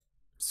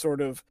sort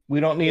of We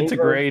don't need to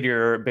over- grade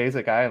your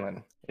basic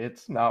island.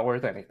 It's not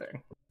worth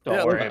anything. Don't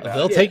Yeah, worry like, about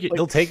They'll it. take like-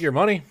 they'll take your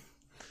money.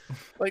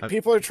 Like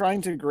people are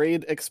trying to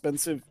grade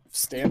expensive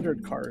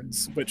standard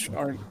cards, which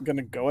aren't going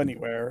to go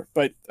anywhere.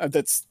 But that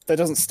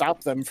doesn't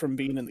stop them from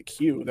being in the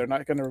queue. They're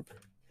not going to.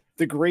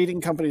 The grading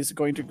company is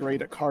going to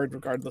grade a card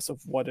regardless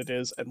of what it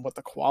is and what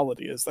the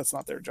quality is. That's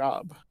not their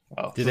job.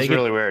 Oh, Did this they is get-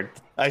 really weird.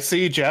 I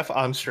see Jeff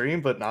on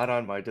stream, but not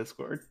on my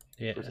Discord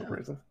Yeah. for some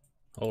reason.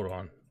 Hold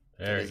on.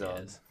 There It he is on.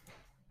 is.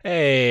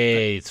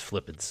 Hey, it's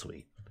flippin'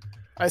 sweet.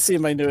 I see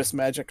my newest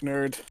Magic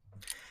nerd.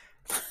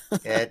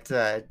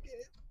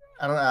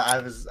 I don't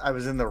know. I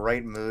was in the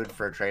right mood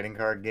for a trading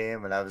card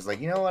game, and I was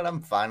like, you know what?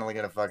 I'm finally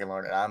gonna fucking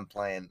learn it. I'm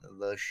playing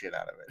the shit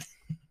out of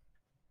it.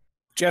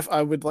 Jeff,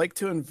 I would like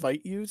to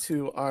invite you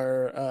to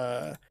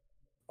our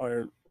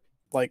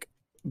like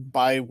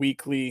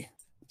bi-weekly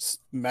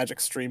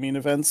Magic streaming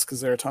events because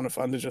they're a ton of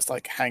fun to just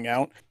like hang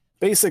out.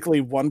 Basically,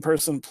 one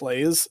person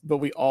plays, but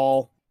we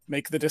all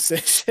make the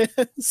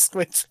decisions,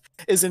 which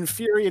is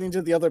infuriating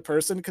to the other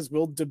person because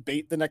we'll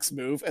debate the next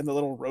move and the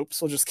little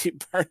ropes will just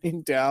keep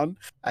burning down.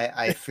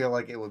 I feel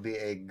like it would be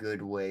a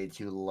good way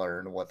to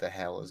learn what the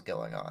hell is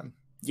going on.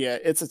 Yeah,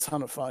 it's a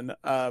ton of fun.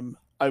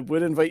 I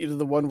would invite you to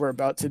the one we're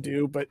about to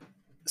do, but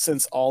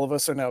since all of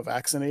us are now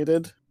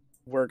vaccinated,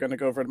 we're going to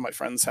go over to my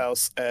friend's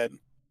house and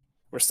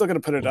we're still going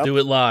to put it We'll up. do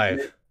it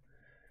live.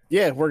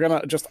 Yeah, we're going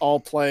to just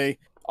all play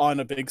on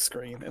a big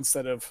screen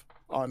instead of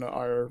on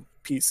our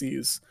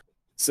PCs.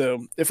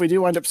 So if we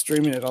do wind up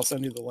streaming it, I'll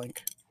send you the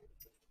link.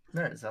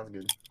 All right, sounds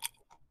good.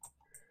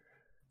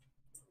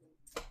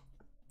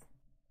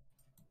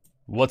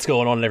 What's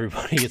going on,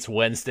 everybody? It's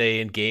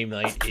Wednesday and game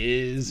night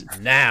is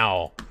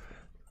now.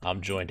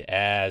 I'm joined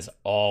as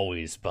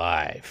always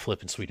by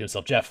Flippin' Sweet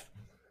himself, Jeff,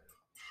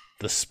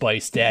 the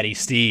Spice Daddy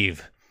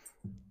Steve.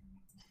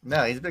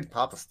 No, he's Big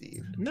Papa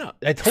Steve. No,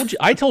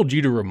 I told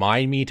you to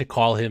remind me to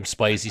call him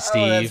Spicy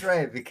Steve. Oh, that's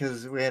right,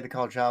 because we had to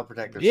call Child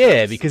Protective Yeah,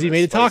 Services because he for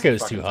made the spicy tacos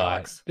fucking too hot.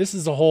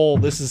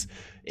 talks.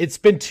 It's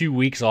been 2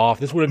 weeks off.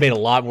 This would have made a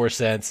lot more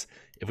sense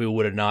if we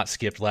would have not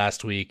skipped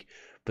last week.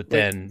 But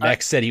then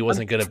Max said he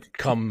wasn't going to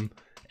come,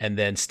 and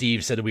then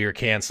Steve said we were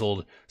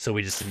canceled, so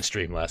we just didn't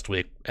stream last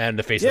week. And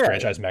the face of the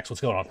franchise, Max,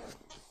 what's going on?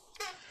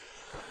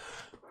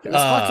 It was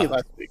hockey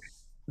last week.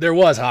 There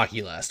was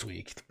hockey last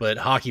week, but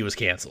hockey was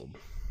canceled.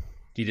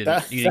 You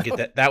didn't get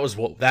that. That was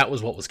what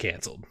was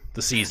canceled.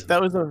 The season.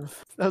 That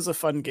was a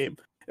fun game.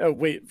 Oh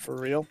wait, for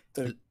real?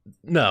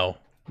 No,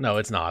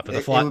 it's not. But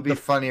It would be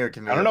funnier to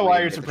me. I don't if know we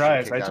why didn't you're get the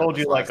shit surprised. kicked I out told of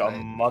you us like last a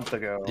night. month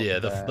ago. Yeah,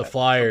 that the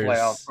Flyers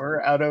playoffs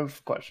were out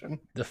of question.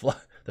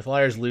 The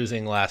Flyers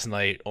losing last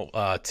night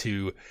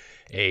to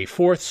a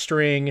fourth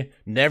string,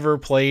 never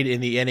played in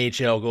the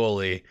NHL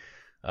goalie,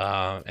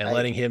 and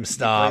letting him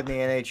stop. He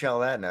played in the NHL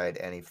that night,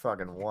 and he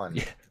fucking won.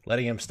 Yeah,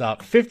 letting him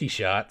stop 50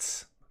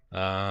 shots.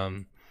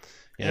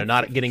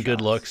 Not getting good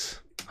shots.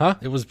 looks. Huh?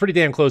 It was pretty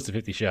damn close to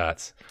 50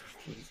 shots.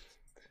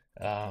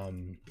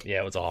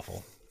 It was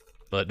awful.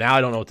 But now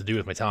I don't know what to do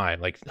with my time.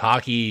 Like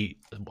hockey,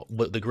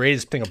 the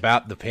greatest thing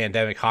about the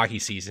pandemic hockey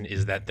season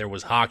is that there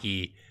was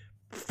hockey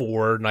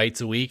 4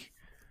 nights a week.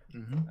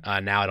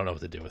 Mm-hmm. Now I don't know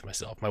what to do with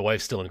myself. My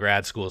wife's still in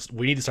grad school. So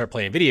we need to start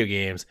playing video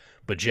games,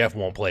 but Jeff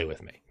won't play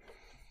with me.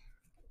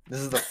 This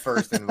is the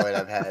first invite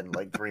I've had in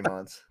like 3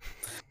 months.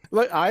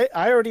 Look, I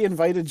already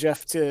invited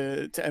Jeff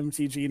to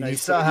MTG night. You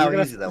saw how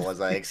easy that was.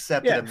 I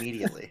accepted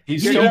immediately. He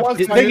Yeah, still wants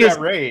the to thing do is-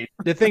 that raid.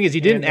 The thing is,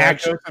 you didn't And,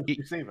 actually Joseph,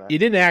 you see that. you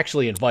didn't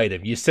actually invite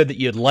him. You said that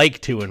you'd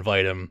like to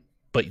invite him,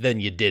 but then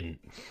you didn't.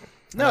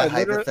 No, I I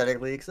literally-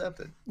 hypothetically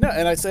accepted. No,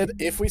 and I said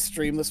if we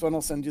stream this one,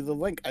 I'll send you the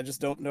link. I just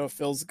don't know if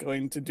Phil's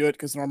going to do it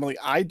because normally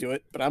I do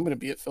it, but I'm going to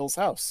be at Phil's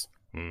house.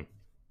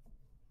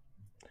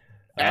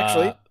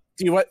 Actually, Uh,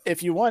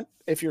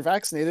 if you're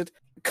vaccinated,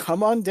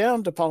 come on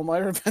down to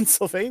Palmyra,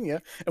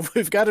 Pennsylvania, and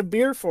we've got a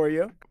beer for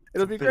you.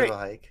 It'll be Bit great. of a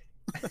hike.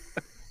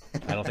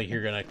 I don't think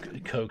you're gonna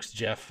coax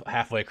Jeff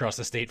halfway across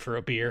the state for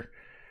a beer.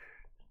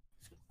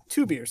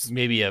 2 beers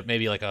Maybe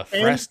like a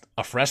And-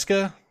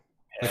 fresca.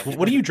 Like,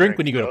 what do you drink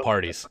when you go to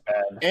parties?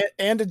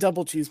 and a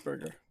double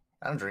cheeseburger.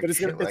 I don't drink But it's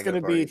shit gonna, when it's I go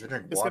gonna to be parties. I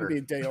drink it's water. gonna be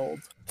a day old.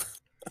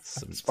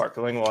 Some,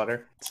 Sparkling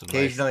water. some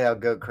Occasionally, I'll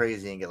go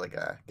crazy and get like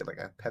a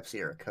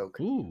Pepsi or a Coke.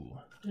 nice... Ooh.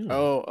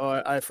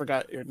 Oh, I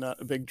forgot you're not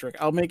a big drink.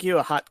 I'll make you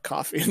a hot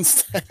coffee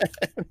instead.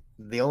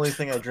 The only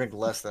thing I drink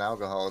less than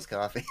alcohol is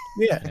coffee.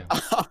 Yeah,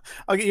 Yeah.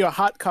 I'll get you a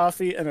hot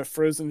coffee and a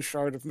frozen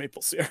shard of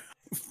maple syrup.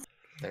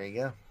 There you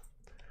go.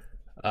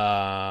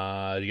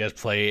 Do you guys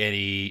play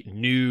any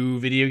new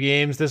video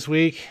games this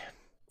week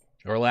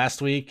or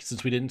last week?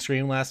 Since we didn't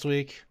stream last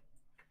week,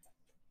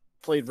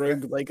 Played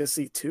Rogue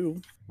Legacy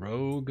 2.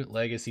 Rogue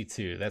Legacy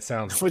 2. That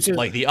sounds Which is-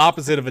 like the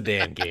opposite of a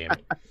Dan game.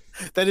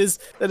 That is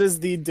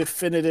the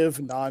definitive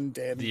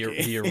non-Dan game.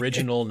 The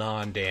original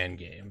non-Dan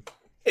game.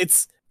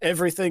 It's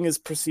everything is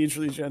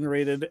procedurally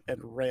generated and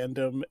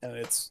random, and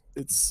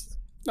it's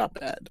not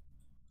bad.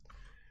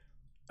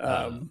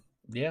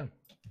 Yeah,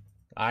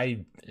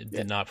 I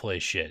did not play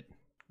shit.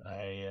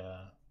 I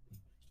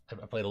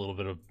played a little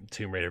bit of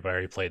Tomb Raider, but I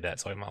already played that,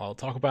 so I'll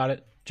talk about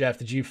it. Jeff,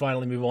 did you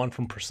finally move on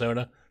from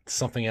Persona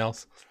something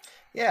else?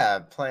 Yeah, I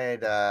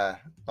played. Well,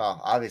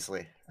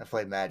 obviously, I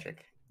played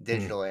Magic,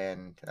 digital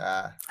and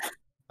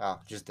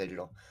well, just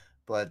digital.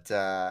 But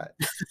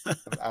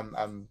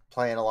I'm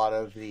playing a lot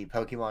of the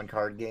Pokemon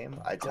card game.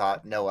 I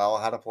taught Noelle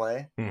how to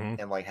play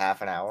in like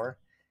half an hour,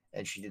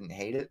 and she didn't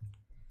hate it,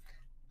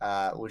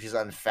 which is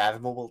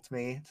unfathomable to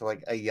me. To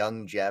like a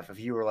young Jeff, if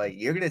you were like,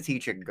 you're gonna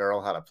teach a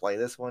girl how to play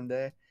this one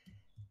day,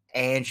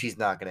 and she's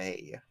not gonna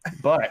hate you.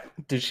 But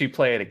did she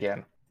play it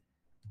again?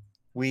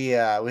 We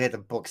had to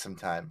book some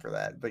time for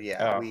that, but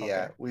yeah,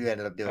 okay. we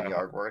ended up doing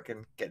yard work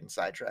and getting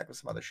sidetracked with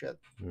some other shit.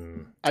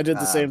 I did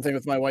the same thing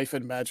with my wife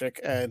in Magic,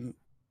 and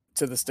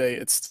to this day,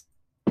 it's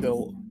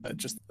still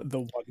just the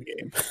one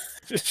game.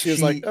 She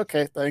was like,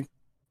 "Okay, thanks."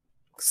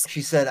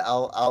 She said,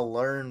 "I'll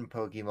learn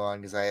Pokemon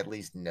because I at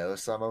least know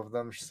some of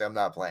them." She said, "I'm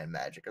not playing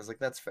Magic." I was like,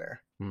 "That's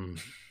fair."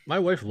 My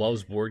wife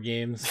loves board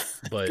games,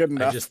 but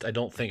I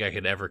don't think I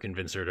could ever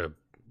convince her to.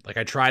 Like,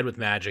 I tried with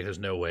Magic. There's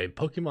no way.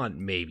 Pokemon,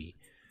 maybe.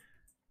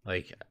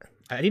 Like,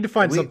 I need to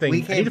find something. I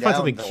need to find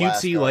something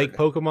cutesy like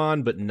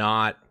Pokemon, but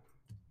not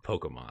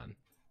Pokemon.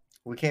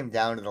 We came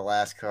down to the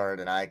last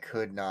card, and I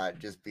could not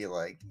just be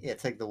like, "Yeah,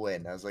 take the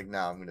win." I was like, "No,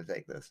 I'm going to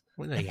take this."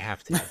 Well, no, you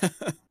have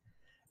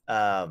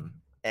to.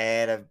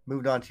 And I've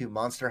moved on to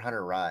Monster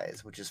Hunter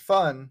Rise, which is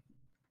fun,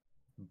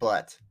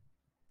 but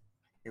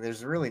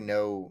there's really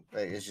no.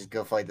 It's just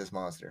go fight this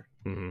monster.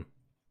 I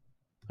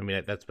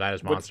mean, that's bad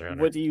as Monster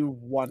Hunter. What do you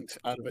want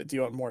out of it? Do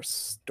you want more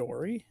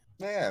story?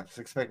 Yeah, I was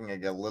expecting to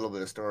get a little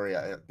bit of story.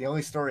 The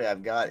only story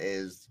I've got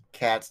is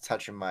cats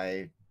touching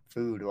my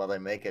food while they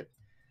make it.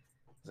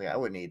 I was like, I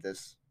wouldn't eat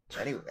this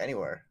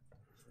anywhere.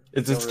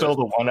 Is it still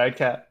the one-eyed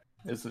cat?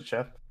 Is the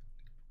chef?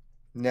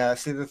 No,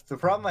 see, the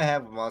problem I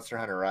have with Monster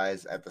Hunter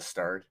Rise at the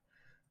start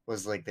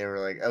was like they were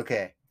like,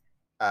 okay,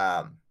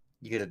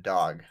 you get a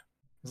dog.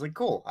 I was like,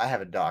 cool, I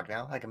have a dog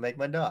now. I can make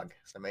my dog.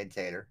 So I made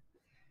Tater.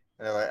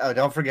 And they're like, oh,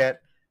 don't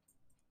forget,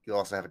 you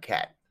also have a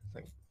cat. I was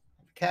like,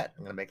 I have a cat.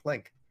 I'm gonna make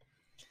Link.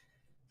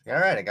 All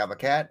right, I got my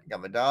cat,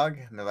 got my dog,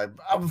 and they're like,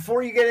 oh,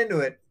 before you get into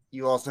it,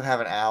 you also have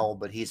an owl,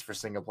 but he's for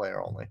single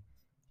player only.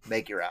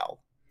 Make your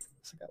owl.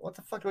 It's like, what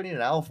the fuck do I need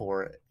an owl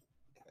for?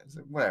 It's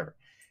like, whatever.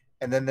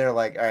 And then they're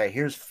like, all right,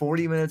 here's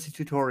 40 minutes of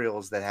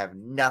tutorials that have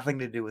nothing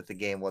to do with the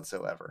game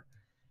whatsoever.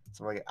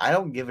 So I'm like, I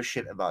don't give a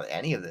shit about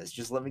any of this.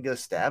 Just let me go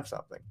stab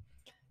something.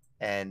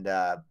 And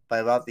by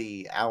about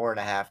the hour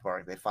and a half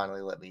mark, they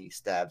finally let me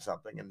stab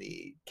something, and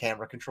the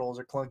camera controls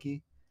are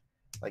clunky.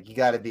 Like, you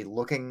got to be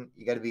looking,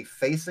 you got to be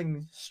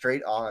facing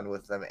straight on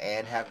with them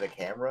and have the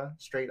camera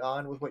straight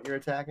on with what you're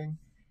attacking.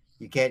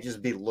 You can't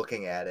just be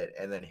looking at it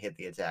and then hit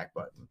the attack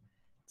button.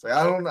 It's like,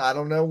 I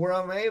don't know where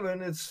I'm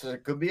aiming.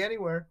 It could be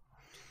anywhere.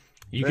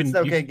 It's an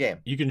okay game.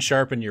 You can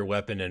sharpen your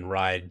weapon and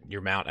ride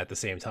your mount at the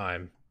same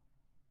time.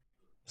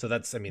 So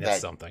that's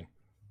something.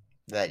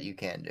 That you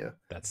can do.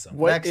 That's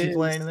something. Max, you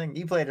play anything?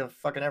 You played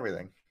fucking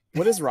everything.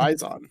 What is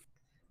Rise on?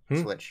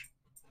 Switch.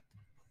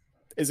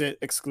 Is it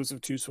exclusive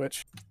to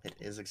Switch? It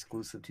is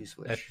exclusive to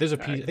Switch. I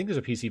think there's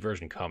a PC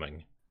version coming.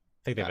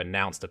 I think they've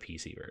announced a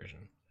PC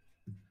version.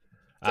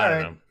 I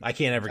don't know. I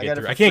can't ever get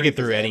through. I can't get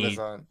through any.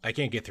 I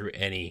can't get through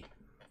any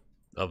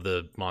of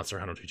the Monster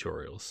Hunter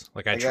tutorials.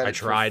 Like I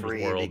tried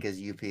with World because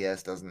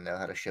UPS doesn't know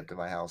how to ship to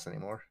my house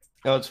anymore.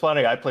 No, it's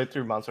funny. I played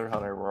through Monster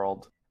Hunter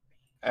World,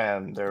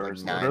 and there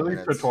was literally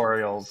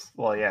tutorials.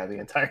 Well, yeah, the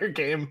entire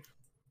game.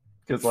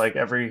 Because like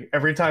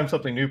every time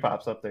something new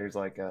pops up, there's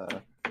like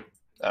a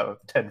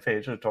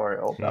 10-page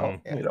tutorial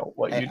about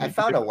what you. I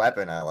found a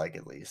weapon I like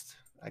at least.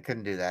 I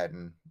couldn't do that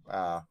in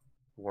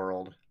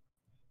World.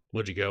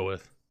 What'd you go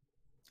with?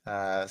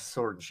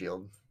 Sword and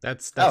Shield.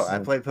 That's I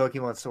played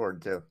Pokemon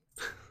Sword too.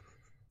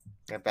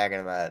 Get back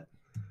into that.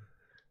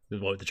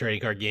 What, the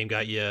trading card game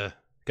got you?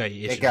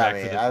 It got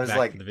me. I was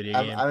like, the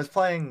video game? I was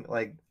playing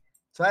like,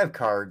 so I have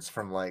cards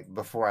from like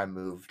before I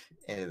moved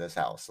into this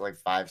house, like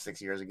 5-6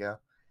 years ago,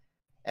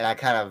 and I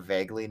kind of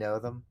vaguely know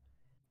them.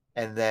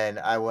 And then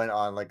I went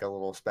on like a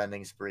little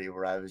spending spree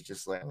where I was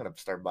just like, I'm gonna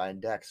start buying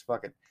decks.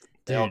 Fuck it.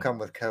 They all come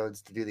with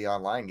codes to do the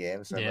online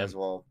game, so I might as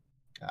well.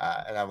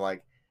 And I'm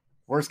like,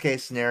 worst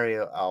case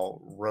scenario,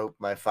 I'll rope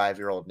my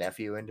 5-year-old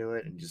nephew into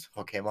it and just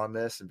hook him on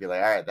this and be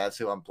like, all right, that's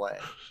who I'm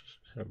playing.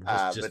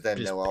 But then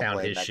just Noelle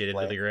pound his shit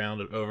into the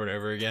ground over and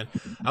over again.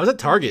 I was at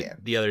Target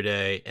the other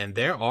day, and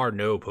there are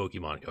no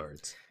Pokemon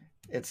cards.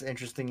 It's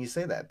interesting you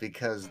say that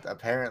because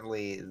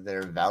apparently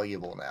they're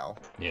valuable now.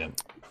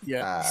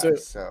 Yeah.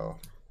 So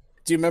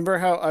do you remember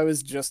how I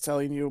was just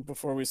telling you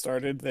before we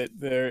started that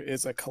there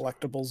is a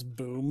collectibles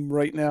boom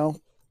right now,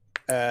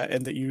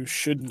 and that you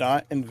should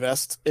not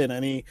invest in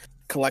any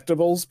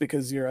collectibles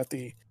because you're at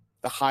the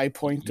high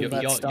point of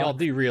that stock? Y'all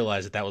do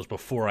realize that was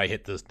before I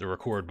hit the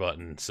record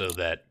button, so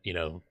that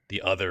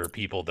the other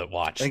people that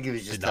watched. I think he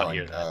was just telling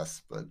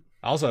us, but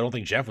also I don't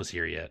think Jeff was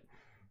here yet.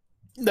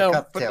 No,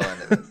 cut the tail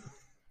end of it.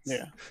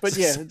 Yeah, but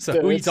yeah. So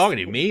who are you talking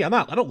to? Me? I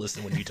don't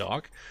listen when you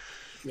talk.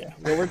 Yeah,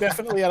 well, we're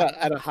definitely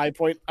at a high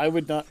point. I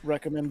would not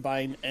recommend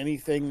buying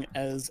anything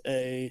as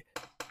a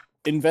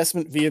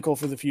investment vehicle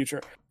for the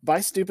future. Buy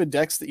stupid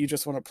decks that you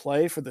just want to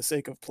play for the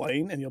sake of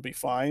playing, and you'll be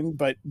fine.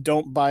 But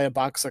don't buy a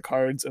box of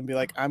cards and be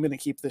like, I'm going to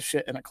keep this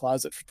shit in a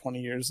closet for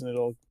 20 years and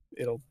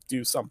it'll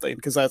do something,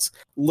 because that's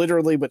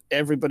literally what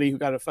everybody who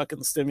got a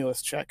fucking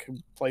stimulus check who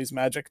plays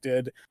Magic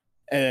did.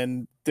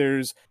 And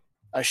there's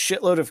a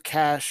shitload of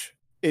cash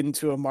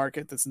into a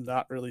market that's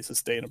not really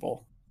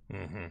sustainable.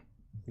 Mm-hmm.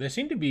 There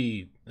seemed to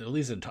be, at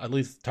least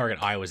the target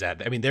I was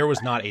at, I mean, there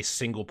was not a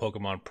single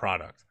Pokemon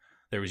product.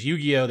 There was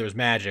Yu-Gi-Oh, there was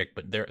Magic,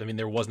 but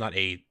there was not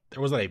a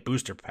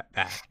booster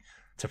pack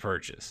to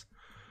purchase.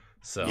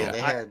 So yeah,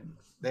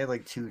 they had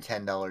like two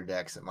 $10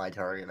 decks at my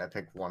Target, and I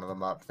picked one of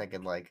them up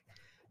thinking like,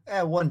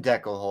 one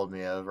deck will hold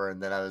me over.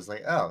 And then I was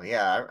like, oh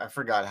yeah, I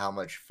forgot how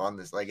much fun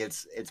this, like,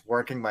 it's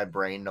working my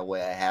brain in a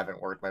way I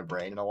haven't worked my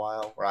brain in a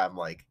while, where I'm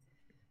like,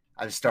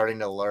 I'm starting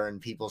to learn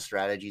people's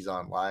strategies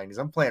online, because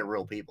I'm playing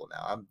real people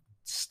now. I'm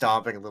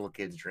stomping little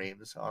kids'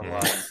 dreams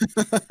online.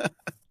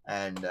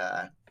 And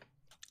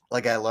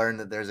like, I learned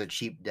that there's a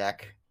cheap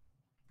deck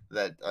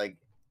that, like,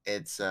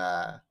 it's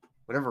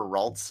whatever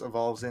Ralts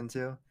evolves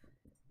into.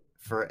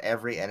 For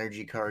every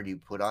energy card you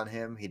put on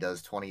him, he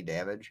does 20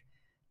 damage.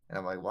 And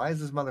I'm like, why is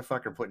this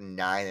motherfucker putting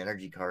 9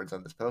 energy cards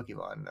on this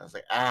Pokemon? And I was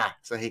like,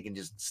 so he can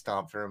just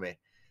stomp through me.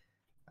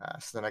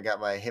 So then I got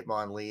my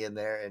Hitmonlee in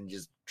there and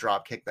just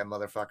drop kicked that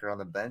motherfucker on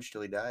the bench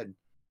till he died.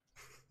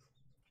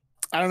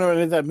 I don't know what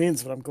any of that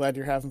means, but I'm glad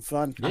you're having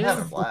fun. I'm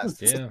having a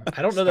blast. Yeah,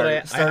 I don't know that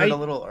I started a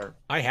little. Or...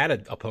 I had a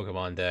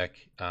Pokemon deck,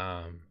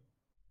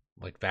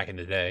 like back in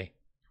the day.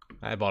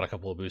 I bought a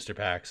couple of booster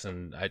packs,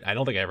 and I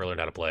don't think I ever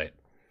learned how to play it.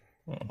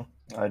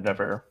 I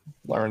never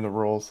learned the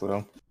rules,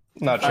 so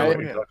not sure what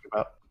you're talking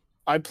about.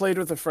 I played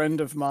with a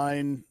friend of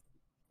mine,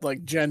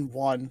 like Gen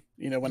 1,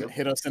 when it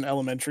hit us in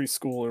elementary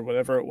school or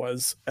whatever it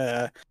was.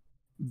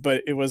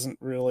 But it wasn't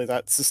really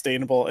that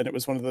sustainable, and it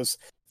was one of those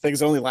things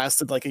that only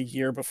lasted like a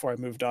year before I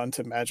moved on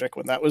to Magic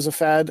when that was a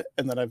fad,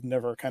 and then I've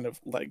never kind of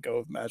let go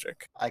of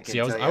Magic. I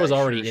was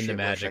already into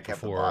Magic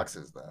before.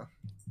 Boxes, though.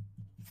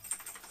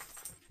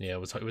 Yeah, it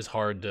was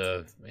hard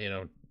to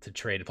to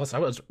trade. Plus, I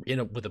was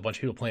with a bunch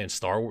of people playing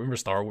Star Wars.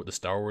 Remember the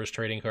Star Wars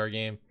trading card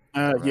game?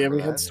 Yeah,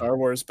 we had Star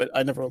Wars, but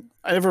I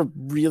never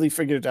really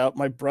figured it out.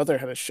 My brother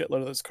had a shitload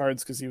of those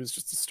cards because he was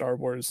just a Star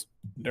Wars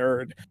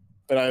nerd,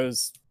 but I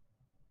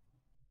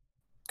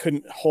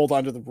couldn't hold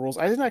on to the rules.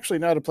 I didn't actually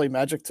know how to play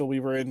Magic till we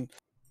were in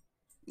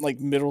like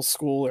middle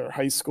school or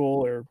high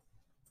school or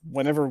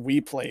whenever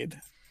we played.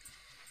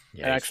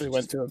 Yeah, I actually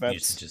went to events.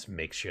 Used to just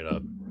make shit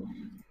up,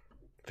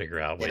 figure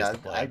out ways to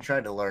play. I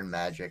tried to learn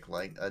Magic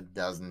like a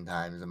dozen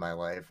times in my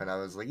life, and I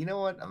was like, you know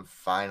what? I'm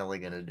finally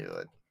gonna do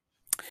it.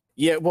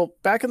 Yeah, well,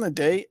 back in the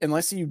day,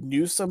 unless you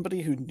knew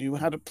somebody who knew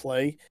how to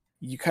play,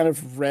 you kind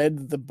of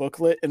read the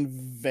booklet and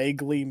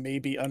vaguely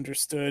maybe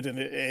understood, and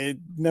it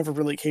never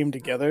really came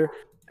together.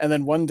 And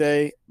then one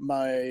day,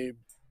 my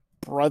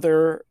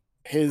brother,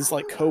 his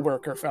like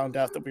coworker, found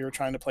out that we were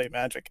trying to play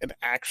Magic and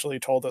actually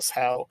told us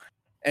how.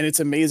 And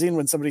it's amazing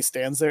when somebody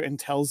stands there and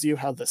tells you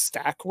how the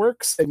stack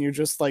works, and you're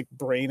just like,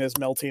 brain is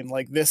melting.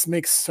 Like, this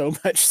makes so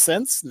much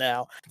sense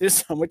now.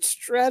 There's so much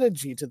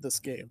strategy to this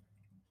game.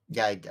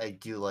 Yeah, I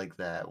do like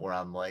that, where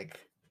I'm like,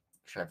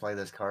 should I play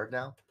this card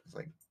now? It's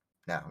like,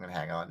 no, I'm gonna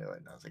hang on to it.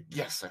 And I was like,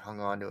 yes, I hung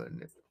on to it,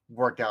 and it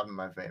worked out in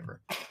my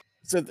favor.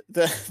 So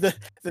the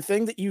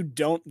thing that you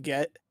don't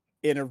get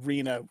in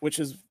Arena, which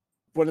is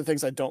one of the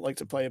things I don't like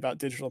to play about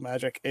digital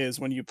Magic, is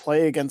when you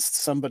play against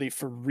somebody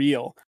for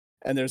real,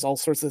 and there's all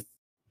sorts of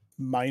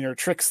minor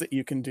tricks that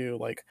you can do,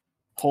 like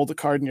hold a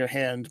card in your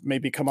hand,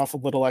 maybe come off a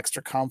little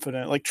extra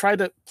confident, like try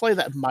to play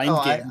that mind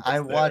game.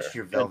 I watched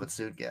your Velvet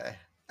Suit guy.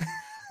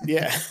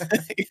 Yeah.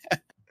 Yeah.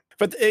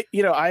 But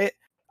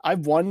I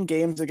won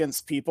games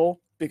against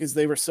people because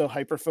they were so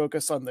hyper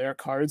focused on their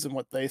cards and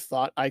what they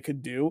thought I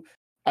could do.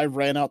 I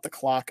ran out the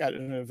clock at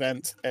an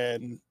event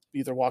and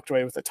either walked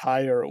away with a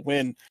tie or a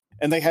win,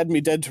 and they had me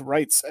dead to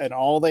rights, and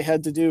all they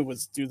had to do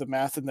was do the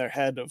math in their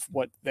head of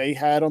what they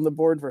had on the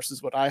board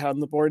versus what I had on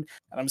the board.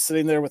 And I'm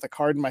sitting there with a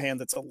card in my hand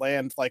that's a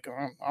land, like,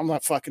 I'm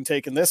not fucking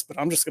taking this, but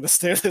I'm just going to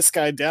stare this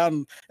guy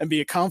down and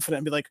be confident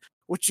and be like,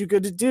 what you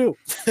gonna do?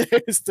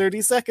 There's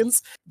 30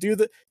 seconds. Do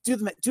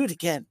it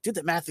again. Do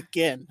the math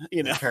again.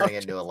 Turning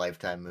into a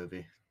Lifetime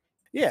movie.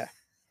 Yeah.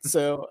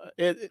 So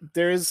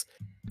there's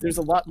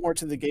a lot more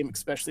to the game,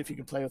 especially if you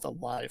can play with a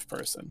live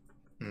person.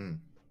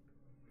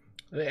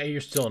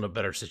 You're still in a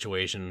better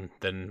situation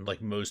than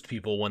like most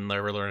people when they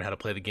learn how to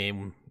play the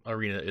game.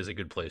 Arena is a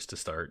good place to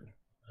start.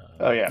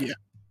 Oh yeah,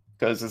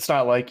 because it's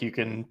not like you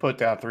can put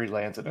down 3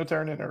 lands in a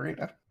turn in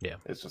Arena. Yeah,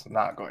 it's just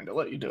not going to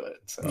let you do it.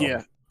 So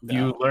yeah. No.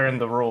 You learn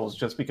the rules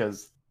just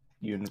because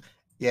you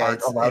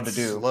aren't allowed to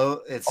do.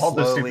 It's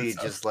slowly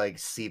just like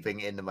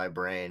seeping into my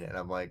brain, and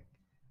I'm like,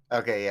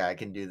 okay, yeah, I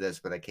can do this,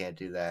 but I can't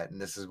do that, and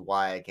this is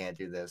why I can't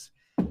do this.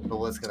 But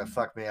what's gonna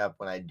fuck me up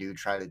when I do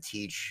try to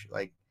teach,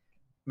 like,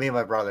 me and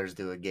my brothers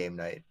do a game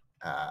night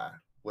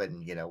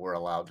when we're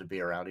allowed to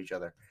be around each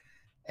other,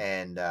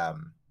 and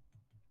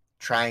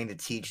trying to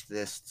teach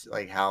this,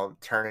 like, how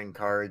turning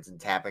cards and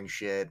tapping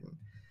shit, and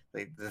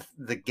like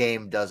the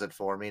game does it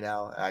for me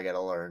now. I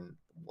gotta learn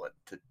what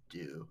to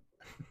do.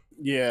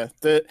 Yeah,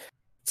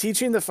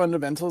 teaching the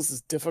fundamentals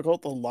is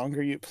difficult the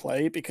longer you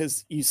play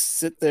because you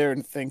sit there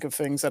and think of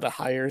things at a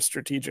higher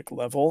strategic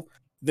level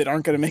that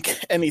aren't going to make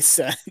any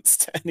sense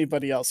to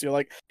anybody else. You're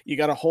like, you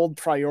got to hold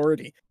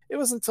priority. It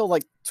was until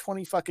like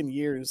 20 fucking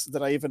years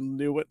that I even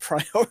knew what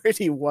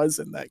priority was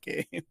in that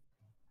game.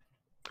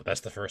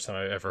 That's the first time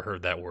I've ever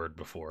heard that word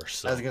before.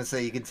 So I was gonna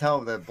say, you can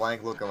tell the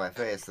blank look on my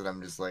face that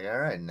I'm just like, all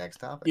right, next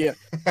topic.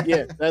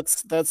 Yeah,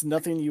 that's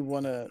nothing you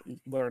want to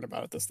learn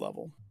about at this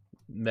level.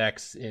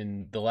 Max,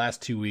 in the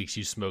last 2 weeks,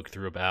 you smoked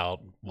through about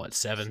what,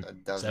 seven,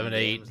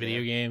 8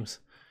 video games.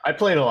 I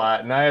played a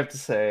lot, and I have to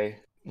say,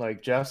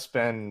 like, Jeff's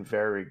been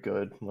very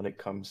good when it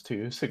comes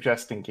to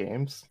suggesting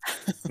games.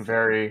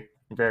 Very,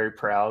 very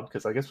proud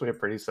because I guess we have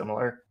pretty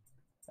similar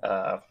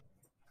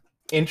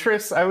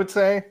interests, I would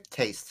say.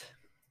 Taste,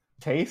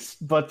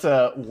 but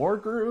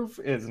Wargroove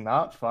is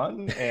not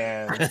fun,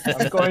 and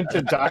I'm going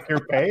to dock your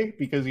pay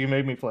because you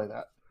made me play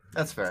that.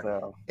 That's fair.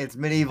 So, it's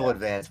medieval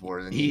Advance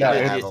Wars, and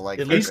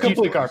he's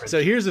complete garbage.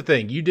 So here's the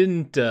thing: you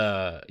didn't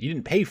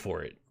pay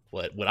for it.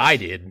 What I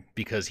did,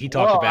 because he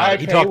talked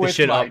he talked the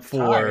shit up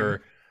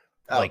for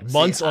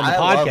months on the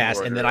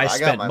podcast, and then I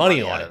spent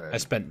money on it. I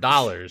spent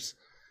dollars.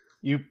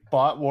 You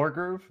bought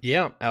Wargroove?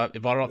 Yeah, I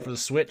bought it off for the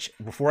Switch.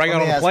 Before I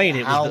got on the plane,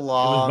 it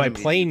was my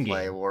plane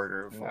game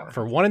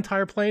for one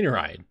entire plane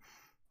ride.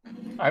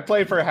 I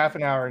played for half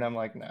an hour, and I'm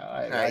like, no,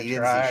 I you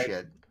tried. Didn't see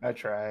shit. I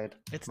tried.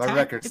 My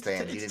record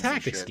stands. It's a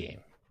tactics game.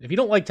 If you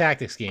don't like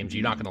tactics games,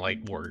 you're not going to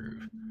like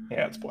Wargroove.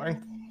 Yeah, it's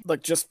boring.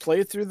 Like, just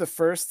play through the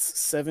first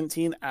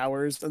 17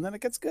 hours, and then it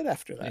gets good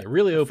after that. It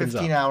really opens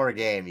 15-hour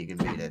game, you can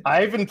beat it.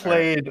 I even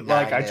played,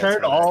 I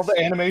turned all the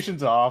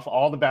animations off,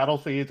 all the battle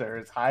feeds are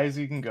as high as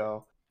you can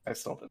go. I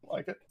still didn't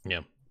like it. Yeah.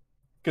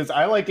 Because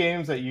I like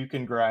games that you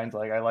can grind.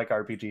 Like, I like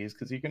RPGs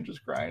because you can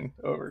just grind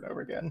over and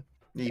over again.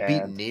 You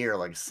beat Nier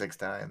like 6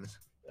 times.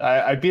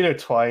 I beat it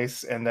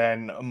twice, and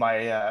then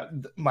my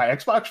my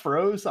Xbox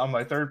froze on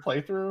my third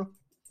playthrough,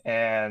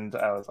 and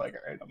I was like,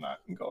 all right, I'm not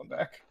going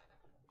back.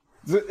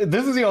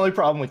 This is the only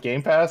problem with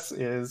Game Pass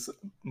is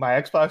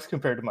my Xbox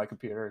compared to my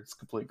computer, it's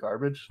complete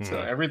garbage. So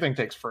everything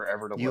takes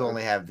forever to load. You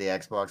only have the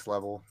Xbox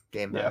level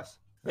Game Pass?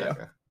 Yeah.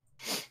 Okay.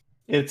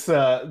 It's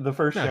the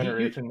first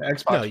generation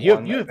Xbox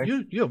One.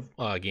 You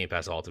have Game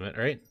Pass Ultimate,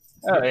 right?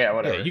 Oh yeah,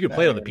 whatever. Yeah, you can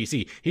play it on the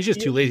PC. He's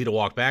just too lazy to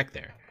walk back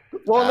there.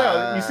 Well,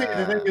 no, you see,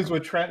 the thing is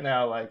with Trent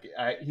now, like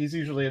he's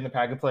usually in the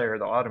Pack and Play or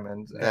the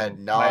Ottomans. That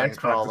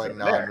non-crawling,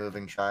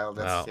 non-moving child.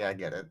 Yeah, I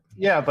get it.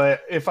 Yeah,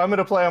 but if I'm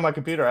gonna play on my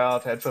computer, I'll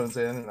have headphones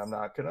in, and I'm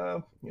not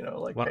gonna,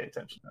 pay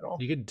attention at all.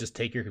 You could just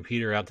take your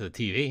computer out to the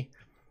TV.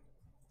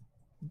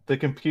 The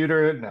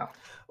computer, no.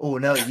 Oh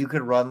no, you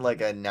could run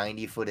like a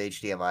 90-foot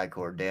HDMI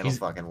cord. Dan will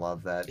fucking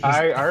love that.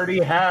 I already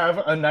have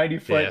a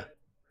 90-foot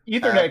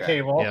Ethernet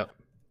cable. Yep.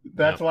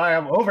 That's why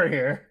I'm over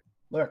here.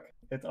 Look.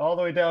 It's all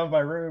the way down my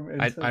room.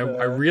 I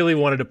really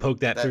wanted to poke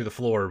that through the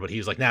floor, but he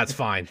was like, nah, it's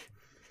fine.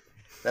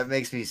 That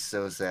makes me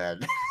so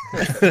sad.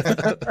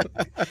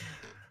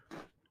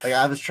 Like,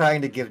 I was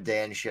trying to give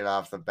Dan shit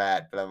off the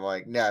bat, but I'm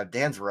like, no,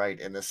 Dan's right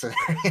in this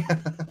scenario.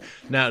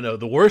 No,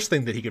 the worst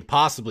thing that he could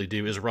possibly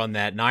do is run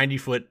that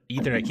 90-foot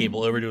Ethernet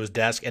cable over to his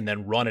desk and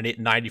then run a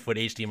 90-foot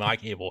HDMI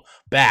cable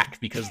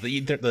back because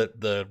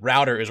the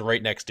router is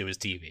right next to his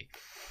TV.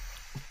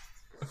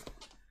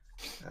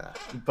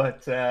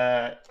 But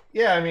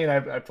yeah, I mean,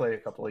 I played a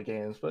couple of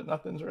games, but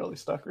nothing's really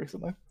stuck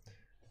recently.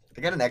 I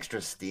got an extra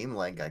Steam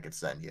link I could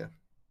send you.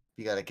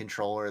 You got a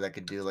controller that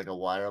could do like a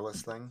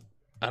wireless thing.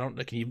 I don't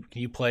know. Can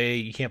you play?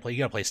 You can't play. You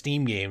gotta play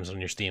Steam games on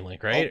your Steam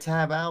link, right?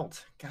 Tab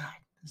out. God,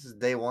 this is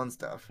day one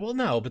stuff. Well,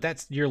 no, but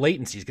that's your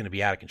latency is going to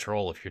be out of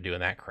control if you're doing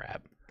that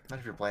crap. Not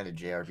if you're playing a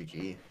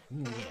JRPG.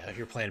 Yeah, if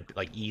you're playing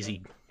like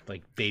easy,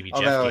 like Baby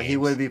Jeff games. He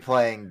would be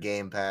playing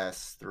Game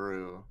Pass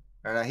through.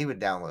 Or no, he would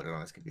download it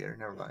on his computer.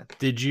 Never mind.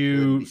 Did He you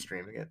wouldn't be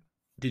streaming it?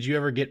 Did you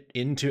ever get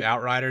into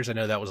Outriders? I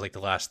know that was like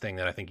the last thing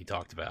that I think you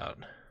talked about.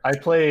 I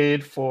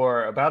played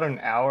for about an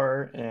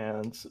hour,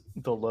 and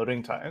the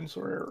loading times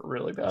were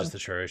really bad. Just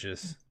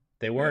atrocious.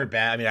 They weren't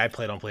bad. I mean, I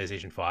played on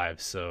PlayStation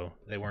 5, so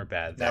they weren't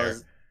bad there.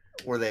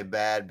 Were they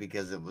bad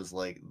because it was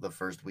like the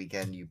first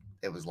weekend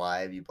it was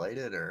live, you played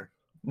it, or?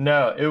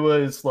 No, it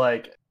was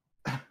like,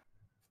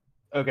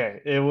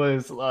 okay, it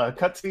was a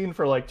cutscene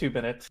for like 2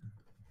 minutes,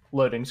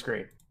 loading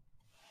screen.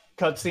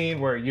 Cutscene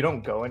where you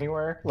don't go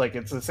anywhere, like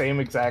it's the same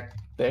exact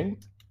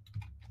thing,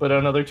 but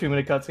another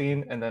 2-minute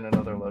cutscene and then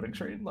another loading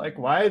screen. Like,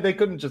 why they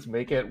couldn't just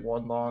make it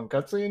one long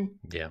cutscene?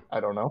 Yeah, I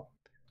don't know,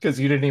 because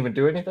you didn't even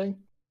do anything.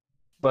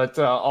 But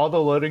all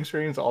the loading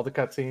screens, all the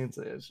cutscenes,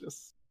 is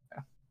just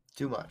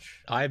too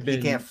much.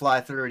 He can't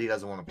fly through it. He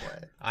doesn't want to play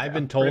it. I've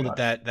been told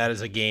that is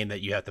a game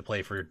that you have to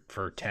play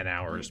for 10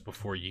 hours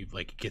before you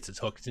it gets its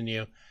hooks in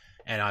you.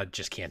 And I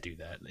just can't do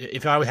that.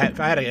 If I had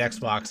an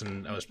Xbox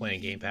and I was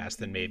playing Game Pass,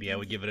 then maybe I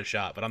would give it a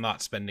shot. But I'm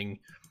not spending.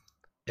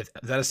 Is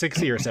that a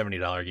 $60 or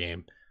 $70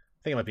 game?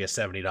 I think it might be a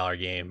 $70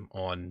 game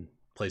on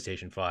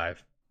PlayStation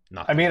 5.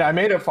 I mean, I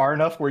made it far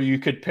enough where you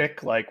could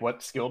pick like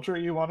what skill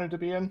tree you wanted to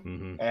be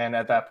in, and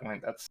at that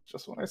point, that's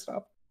just when I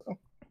stopped.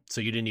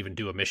 So you didn't even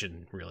do a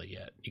mission really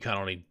yet. You kind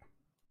of only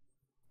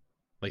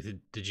Like,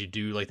 did you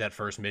do like that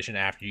first mission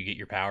after you get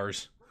your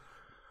powers?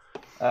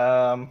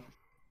 Like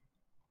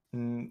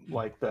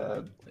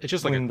it's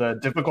just when the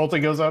difficulty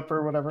goes up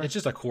or whatever. It's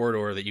just a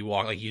corridor that you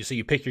walk. Like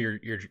you pick your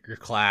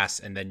class,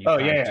 and then you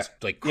just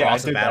like Yeah,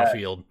 cross a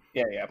battlefield.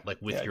 Yeah. Like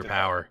with your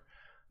power.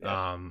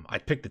 Yeah. I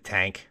picked the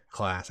tank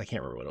class. I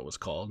can't remember what it was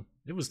called.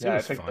 It was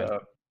I picked fine.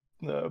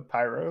 the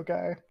pyro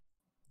guy.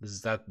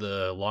 Is that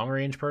the long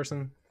range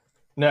person?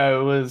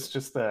 No, it was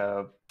just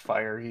the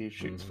fire. He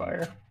shoots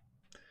fire.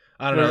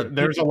 I don't know.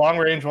 There's a long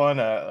range one,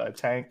 a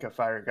tank, a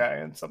fire guy,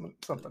 and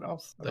something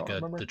else. Like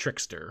the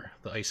trickster,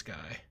 the ice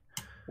guy.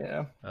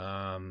 Yeah.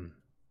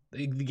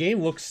 The game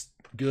looks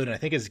good, and I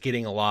think it's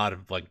getting a lot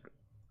of like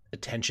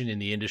attention in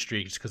the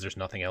industry just because there's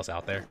nothing else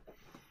out there.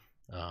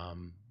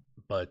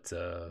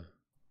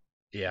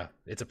 Yeah,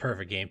 it's a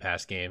perfect Game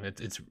Pass game.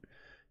 It's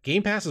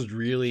Game Pass is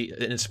really,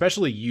 and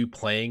especially you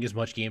playing as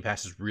much Game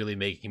Pass is really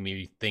making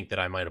me think that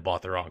I might have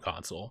bought the wrong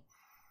console.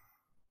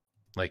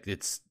 Like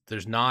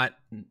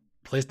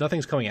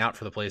nothing's coming out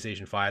for the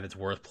PlayStation 5 that's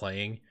worth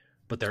playing.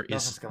 But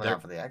nothing's coming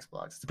out for the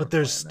Xbox.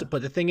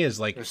 But the thing is,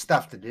 like, there's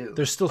stuff to do.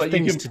 There's still but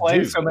things you can to play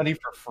do. so many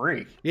for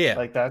free. Yeah,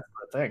 like that's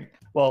the thing.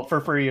 Well, for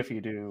free if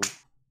you do,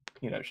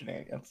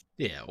 shenanigans.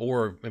 Yeah,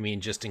 or I mean,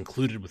 just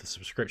included with a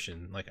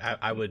subscription. Like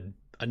I would.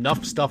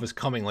 Enough stuff is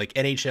coming. Like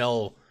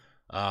NHL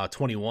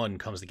 21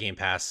 comes to Game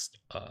Pass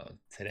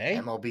today.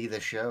 MLB The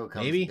Show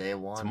comes maybe day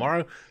one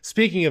tomorrow.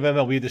 Speaking of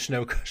MLB The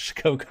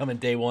Show coming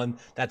day one,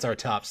 that's our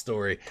top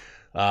story.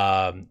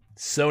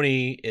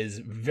 Sony is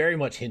very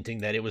much hinting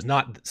that it was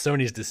not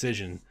Sony's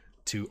decision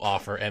to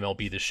offer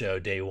MLB The Show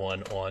day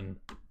one on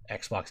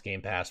Xbox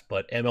Game Pass,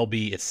 but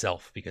MLB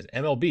itself, because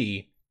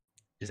MLB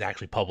is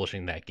actually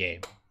publishing that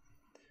game.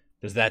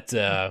 Does that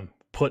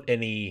put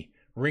any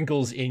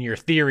wrinkles in your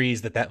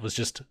theories that was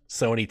just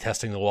Sony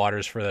testing the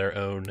waters for their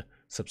own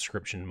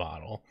subscription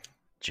model?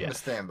 Jeff. I'm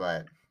stand by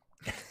it.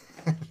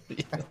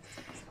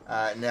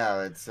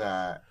 No, it's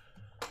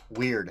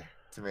weird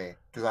to me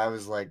because I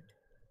was like,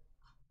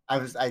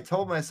 I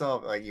told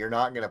myself like you're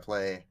not gonna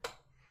play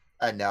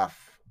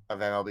enough of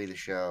MLB The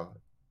Show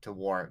to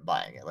warrant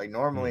buying it. Like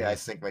normally I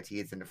sink my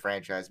teeth into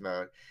franchise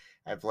mode.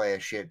 I play a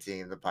shit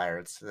team, the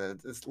Pirates.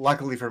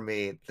 Luckily for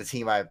me, the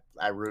team I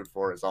root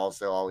for is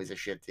also always a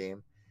shit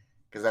team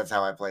because that's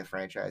how I play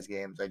franchise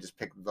games. I just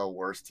pick the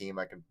worst team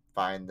I can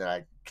find that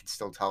I can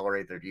still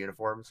tolerate their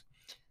uniforms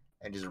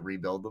and just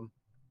rebuild them.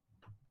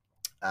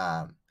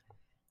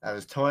 I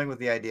was toying with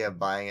the idea of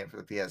buying it for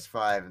the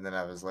PS5, and then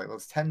I was like, well,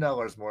 it's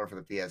 $10 more for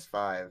the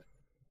PS5,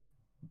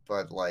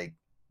 but like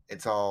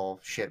it's all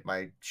shit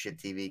my shit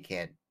TV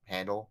can't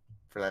handle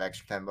for that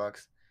extra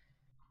 $10.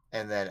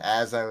 And then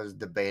as I was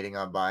debating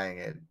on buying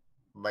it,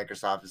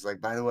 Microsoft is like,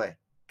 by the way,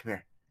 come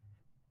here.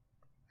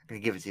 I'm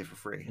going to give it to you for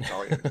free. It's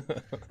all yours.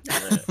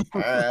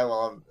 All right,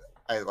 well,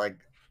 I like,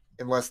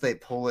 unless they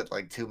pull it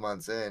like 2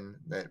 months in,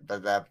 but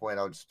at that point,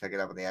 I'll just pick it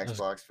up on the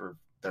Xbox for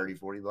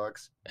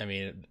 $30-$40. I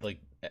mean, like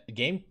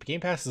Game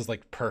Pass is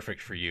like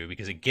perfect for you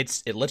because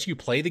it lets you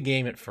play the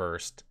game at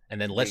first, and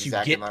then lets you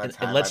get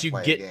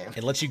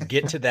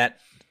to that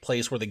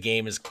place where the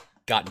game has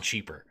gotten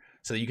cheaper,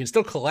 so that you can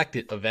still collect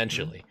it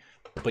eventually.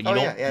 But you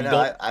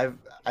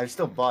I've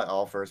still bought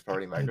all first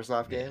party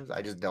Microsoft games.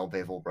 I just don't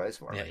pay full price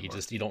for them. Yeah, anymore.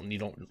 you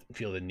don't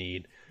feel the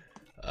need.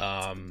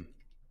 I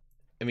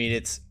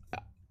mean,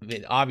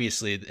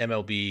 obviously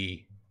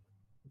MLB,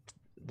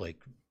 like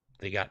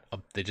they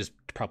just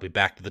probably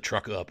backed the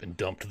truck up and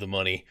dumped the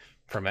money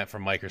from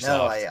Microsoft.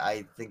 No,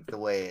 I think the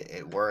way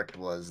it worked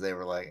was they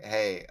were like,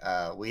 hey,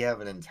 we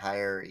have an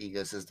entire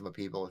ecosystem of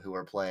people who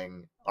are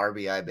playing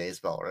RBI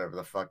baseball or whatever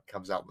the fuck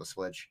comes out on the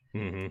Switch.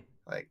 Mm-hmm.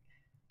 Like,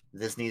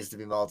 this needs to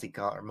be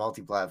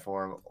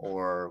multi-platform,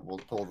 or we'll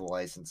pull the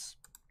license.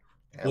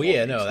 Well,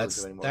 yeah, no,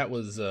 that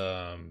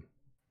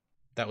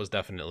was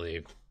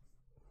definitely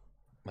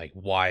like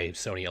why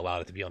Sony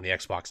allowed it to be on the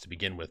Xbox to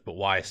begin with, but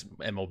why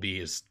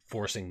MLB is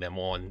forcing them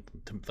on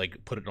to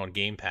like put it on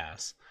Game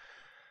Pass.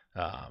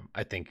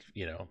 I think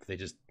they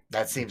just.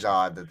 That seems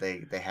odd that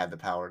they had the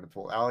power to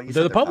pull. Oh,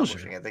 they're the publisher.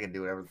 They can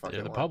do whatever the fuck they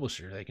want. They're the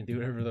publisher. They can do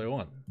whatever they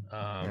want.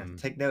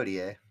 Take note,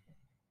 EA.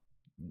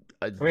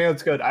 I mean,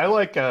 it's good. I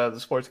like the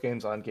sports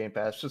games on Game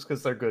Pass just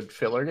because they're good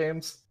filler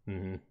games.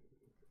 Mm-hmm.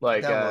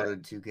 Like I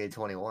downloaded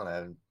 2K21.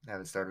 I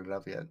haven't started it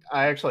up yet.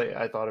 I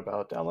thought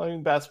about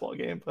downloading a basketball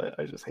game, but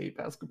I just hate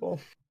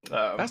basketball.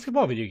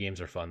 Basketball video games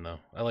are fun though.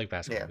 I like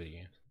basketball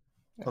video games.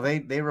 Well,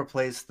 they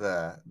replaced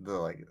the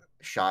like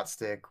shot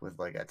stick with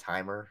like a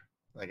timer,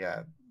 like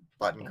a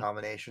button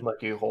combination.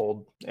 Like you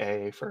hold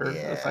A for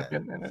a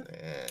second in it.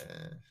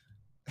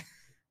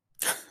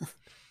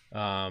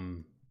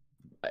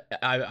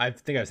 I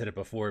think I've said it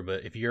before,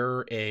 but if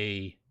you're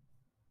a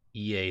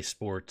EA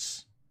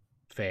Sports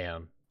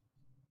fan,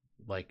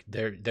 like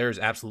there's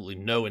absolutely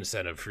no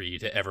incentive for you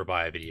to ever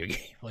buy a video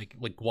game. Like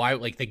why?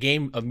 Like the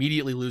game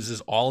immediately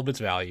loses all of its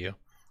value,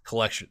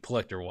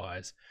 collector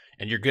wise,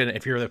 and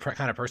if you're the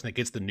kind of person that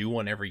gets the new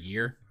one every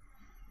year.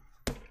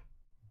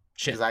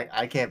 Shit. Because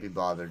I can't be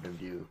bothered to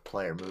do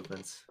player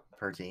movements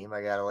per team.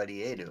 I gotta let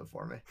EA do it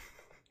for me.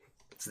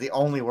 It's the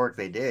only work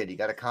they did. You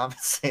got to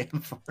compensate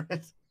them for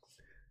it.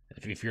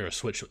 If you're a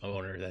Switch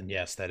owner, then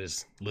yes, that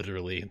is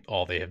literally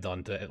all they have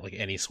done to like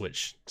any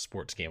Switch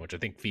sports game, which I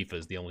think FIFA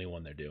is the only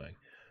one they're doing.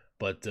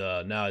 But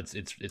no,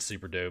 it's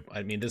super dope.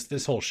 I mean,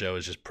 this whole show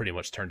is just pretty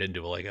much turned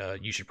into like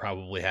you should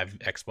probably have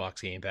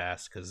Xbox Game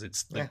Pass because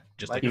it's like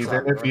just like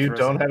even if you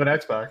don't have an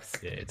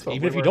Xbox. Yeah,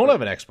 even if you don't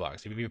have an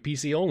Xbox, if you have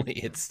PC only,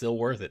 it's still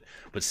worth it.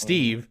 But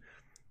Steve,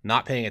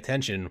 not paying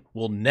attention,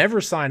 will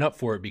never sign up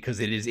for it because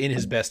it is in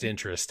his best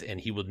interest, and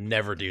he would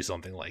never do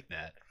something like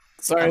that.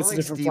 Sorry, I it's don't a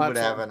think different Steve platform.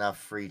 would have enough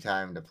free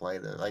time to play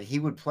this. Like he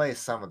would play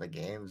some of the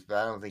games, but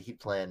I don't think he'd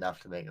play enough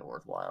to make it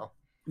worthwhile.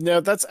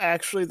 No, that's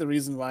actually the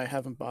reason why I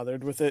haven't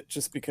bothered with it,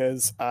 just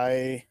because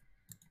my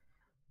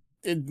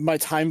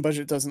time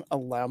budget doesn't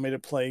allow me to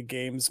play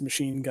games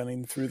machine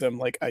gunning through them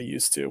like I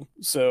used to.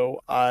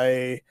 So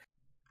I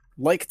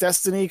like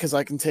Destiny because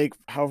I can take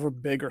however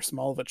big or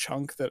small of a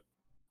chunk that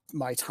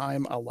my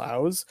time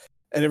allows.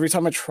 And every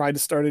time I try to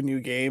start a new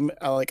game,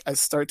 I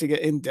start to get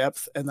in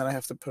depth, and then I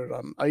have to put it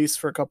on ice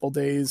for a couple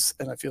days,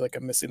 and I feel like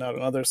I'm missing out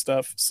on other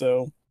stuff.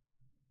 So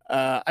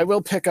I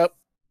will pick up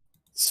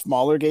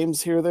smaller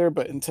games here or there,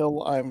 but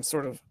until I'm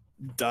sort of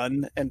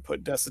done and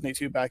put Destiny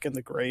 2 back in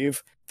the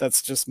grave,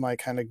 that's just my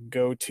kind of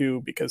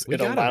go-to because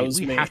it allows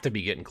me. We have to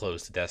be getting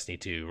close to Destiny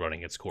 2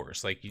 running its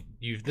course. Like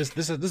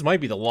this might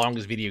be the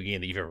longest video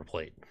game that you've ever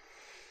played.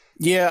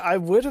 Yeah, I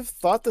would have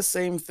thought the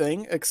same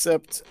thing,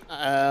 except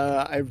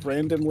I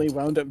randomly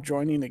wound up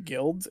joining a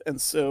guild,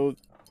 and so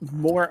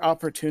more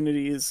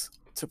opportunities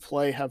to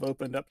play have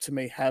opened up to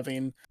me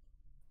having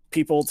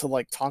people to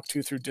like talk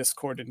to through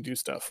Discord and do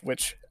stuff,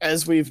 which,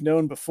 as we've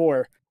known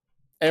before,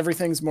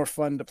 everything's more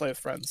fun to play with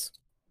friends.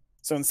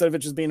 So instead of it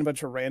just being a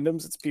bunch of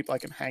randoms, it's people I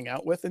can hang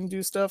out with and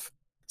do stuff.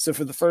 So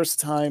for the first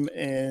time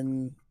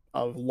in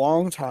a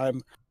long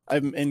time,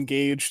 I'm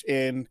engaged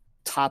in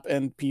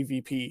top-end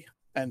PvP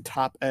and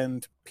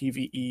top-end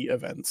PvE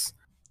events.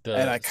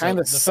 And I kind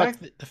of suck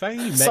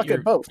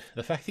at both.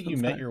 The fact that you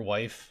met your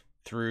wife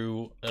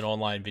through an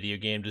online video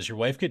game, does your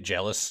wife get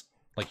jealous?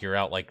 Like you're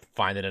out like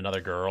finding another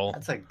girl?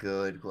 That's a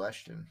good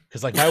question.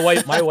 Because like my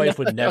wife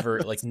would never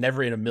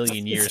in a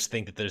million years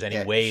think that there's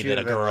any way that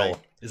a girl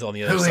is on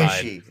the other side. Who is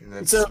she? And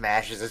then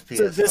smashes his PS5.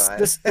 So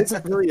this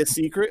isn't really a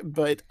secret,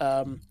 but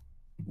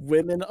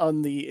women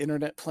on the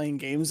internet playing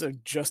games are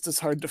just as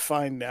hard to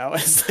find now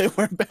as they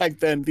were back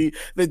then. The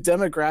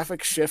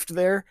demographic shift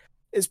there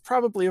is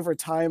probably over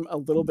time a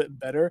little bit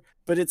better,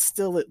 but it's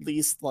still at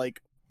least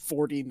like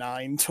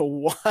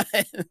 49-1.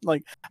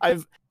 Like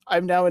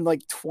I'm now in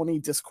like 20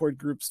 Discord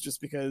groups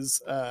just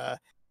because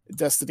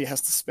Destiny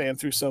has to span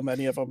through so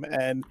many of them,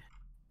 and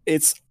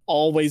it's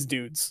always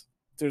dudes.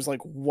 There's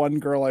like one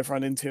girl I've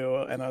run into,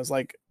 and I was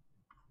like,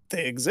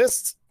 they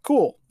exist.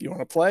 Cool. You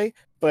want to play?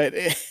 But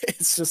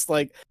it's just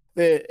like,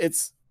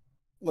 it's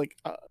like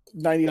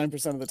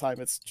 99% of the time,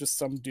 it's just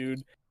some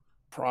dude,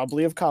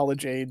 probably of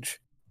college age,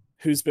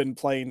 who's been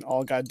playing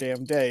all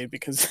goddamn day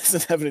because he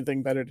doesn't have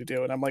anything better to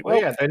do. And I'm like,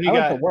 well, yeah, then you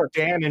got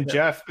Dan and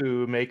Jeff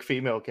who make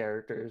female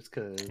characters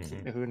because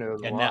who knows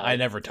and why. I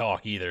never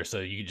talk either, so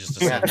you just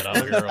assume that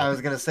I'm a girl. I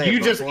was going to say,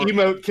 you just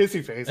emote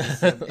kissy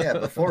faces. Yeah,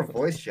 before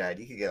voice chat,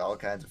 you could get all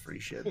kinds of free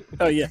shit.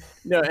 Oh, yeah.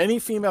 No, any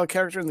female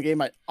character in the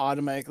game I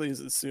automatically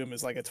assume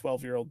is like a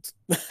 12-year-old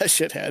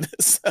shithead.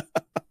 So,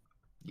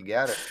 you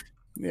got it.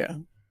 Yeah.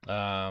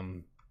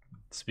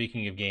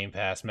 Speaking of Game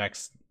Pass,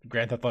 Max,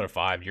 Grand Theft Auto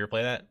 5, did you ever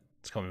play that?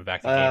 It's coming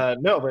back to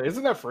game. No, but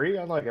isn't that free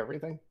on like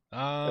everything?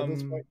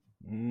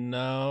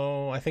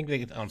 No, I think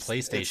on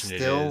PlayStation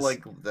it's still it is.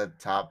 like the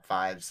top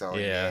 5 selling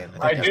game.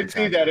 I did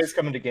see that it's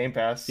coming to Game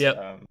Pass.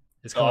 Yep.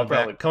 It's coming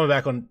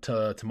back on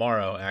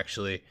tomorrow,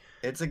 actually.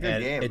 It's a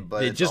good game,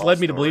 but it just led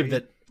me to believe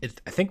that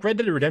I think Red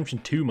Dead Redemption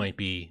 2 might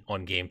be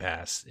on Game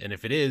Pass, and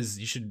if it is,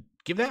 you should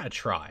give that a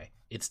try.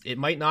 It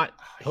might not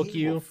hook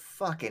you. Will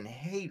fucking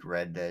hate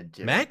Red Dead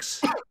 2.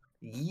 Max?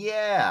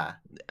 Yeah.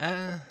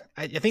 I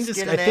think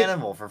Skin an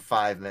animal for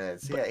 5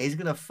 minutes. Yeah, he's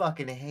gonna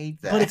fucking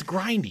hate that. But it's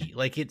grindy.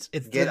 Like it's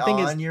get the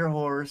thing on your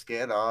horse,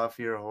 get off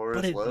your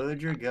horse,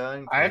 load your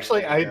gun. I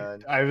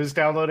was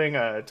downloading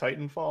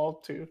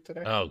Titanfall 2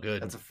 today. Oh,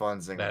 good. That's a fun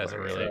single player.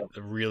 That is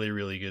a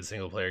really good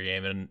single player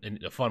game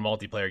and a fun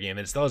multiplayer game.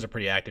 And it still has a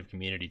pretty active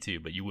community too,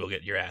 but you will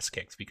get your ass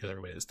kicked because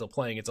everybody is still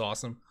playing. It's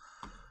awesome.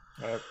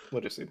 I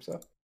would assume so.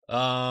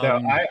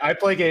 No, I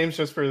play games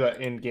just for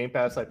in Game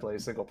Pass. I play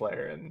single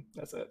player and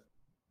that's it.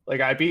 Like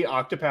I beat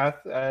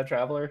Octopath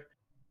Traveler,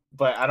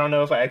 but I don't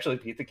know if I actually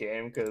beat the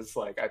game because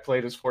like I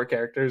played as 4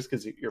 characters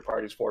because your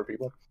party's 4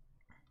 people,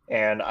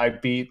 and I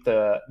beat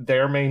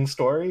their main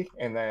story,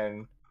 and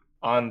then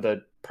on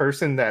the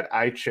person that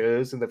I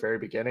chose in the very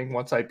beginning,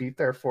 once I beat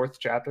their 4th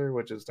chapter,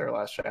 which is their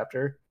last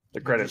chapter, the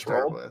credits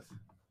rolled.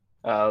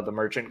 The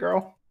merchant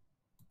girl.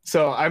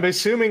 So I'm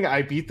assuming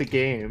I beat the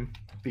game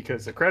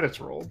because the credits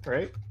rolled,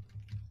 right?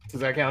 Does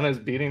that count as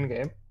beating the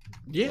game?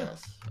 Yeah.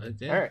 All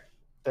right.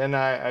 Then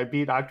I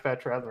beat Octopath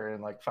Traveler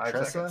in like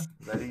 5 seconds.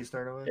 Is that who you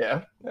started with?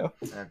 Yeah.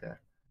 Okay.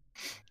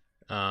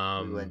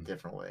 We went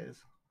different ways.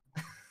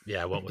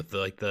 Yeah, I went with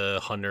the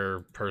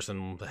hunter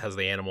person that has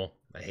the animal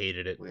I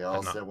hated it. We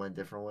also went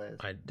different ways.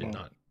 I did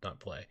not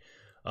play.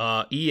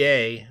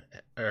 E3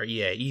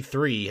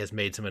 has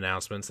made some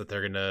announcements that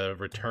they're going to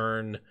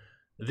return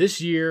this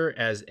year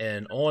as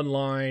an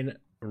online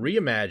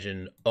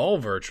reimagined all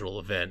virtual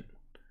event.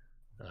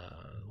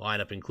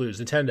 Lineup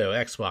includes Nintendo,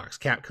 Xbox,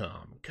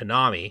 Capcom,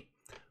 Konami.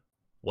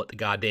 What the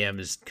goddamn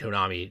is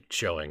Konami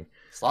showing?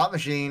 Slot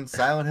machine,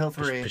 Silent Hill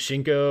 3.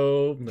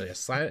 Pachinko,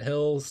 Silent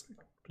Hills,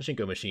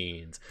 Pachinko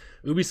machines.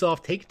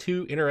 Ubisoft,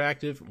 Take-Two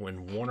Interactive,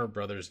 and Warner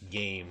Brothers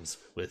Games,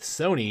 with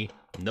Sony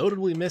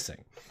notably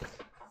missing.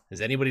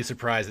 Is anybody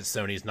surprised that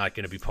Sony's not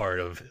going to be part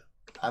of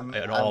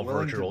an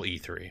all-virtual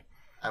E3?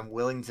 I'm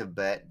willing to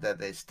bet that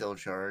they still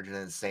charge an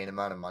insane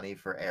amount of money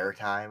for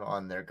airtime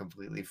on their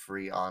completely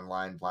free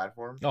online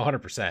platform. Oh,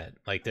 100%.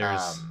 Like,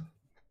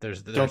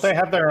 there's Don't they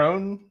have their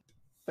own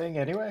thing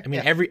anyway? I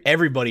mean,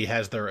 everybody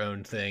has their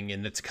own thing,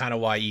 and it's kind of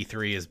why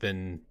E3 has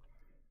been,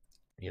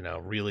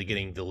 really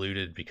getting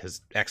diluted,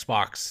 because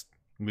Xbox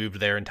moved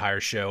their entire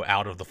show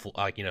out of the,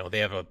 they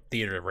have a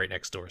theater right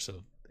next door,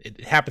 so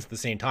it happens at the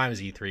same time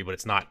as E3, but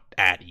it's not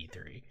at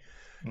E3.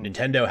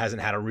 Nintendo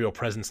hasn't had a real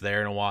presence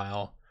there in a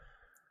while.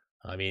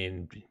 I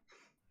mean,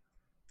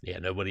 yeah,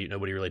 nobody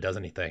really does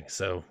anything.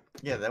 So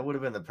yeah, that would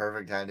have been the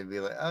perfect time to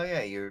be like, oh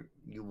yeah, you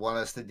want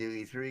us to do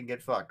E3?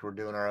 Get fucked. We're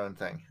doing our own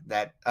thing.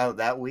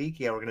 That week,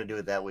 yeah, we're gonna do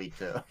it that week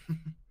too.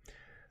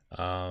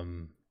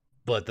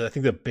 But I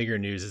think the bigger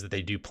news is that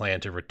they do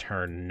plan to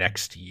return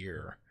next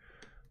year.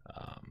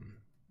 I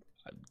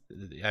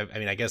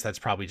mean, I guess that's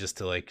probably just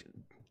to like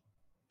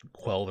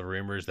quell the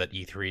rumors that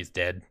E3 is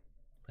dead,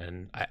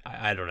 and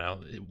I don't know.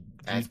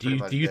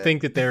 Do you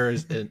think that there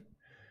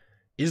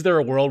is there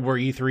a world where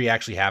E3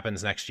 actually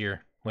happens next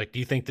year? Like, do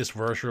you think this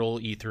virtual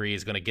E3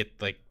 is going to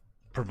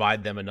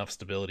provide them enough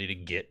stability to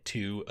get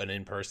to an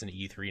in-person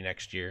E3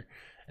 next year?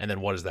 And then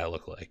what does that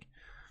look like?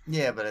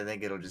 Yeah, but I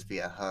think it'll just be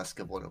a husk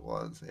of what it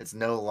was. It's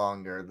no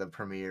longer the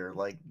premier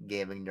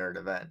gaming nerd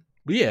event.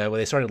 But yeah, when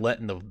they started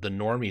letting the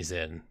normies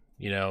in,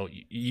 you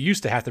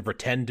used to have to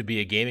pretend to be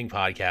a gaming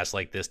podcast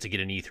like this to get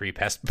an E3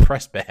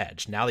 press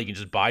badge. Now you can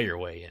just buy your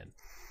way in.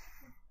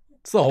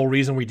 It's the whole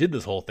reason we did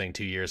this whole thing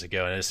 2 years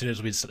ago. And as soon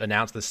as we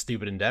announced this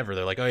stupid endeavor,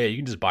 they're like, oh yeah, you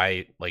can just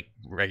buy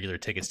regular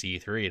tickets to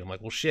E3. And I'm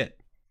like, well, shit,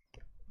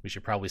 we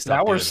should probably stop.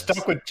 Now we're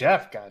stuck with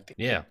Jeff. Goddamn.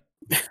 Yeah.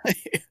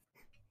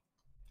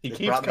 He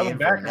keeps coming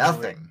back for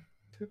nothing.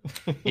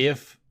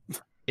 If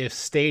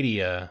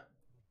Stadia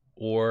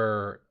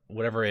or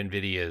whatever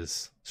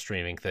Nvidia's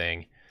streaming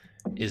thing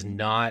is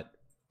not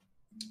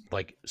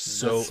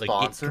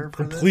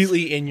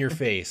completely in your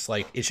face,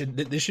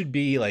 this should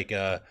be like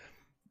a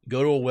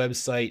go to a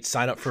website,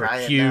 sign up for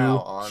a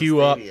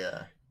queue up,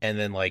 and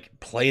then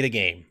play the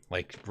game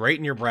right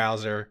in your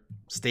browser.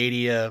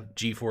 Stadia,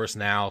 GeForce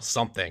Now,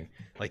 something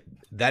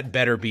that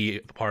better be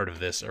part of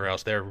this, or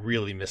else they're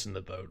really missing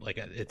the boat.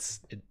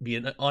 It'd be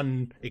an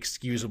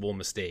unexcusable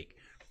mistake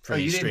for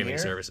these streaming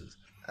services.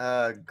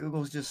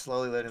 Google's just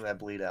slowly letting that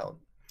bleed out.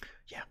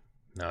 Yeah,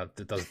 no,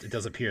 it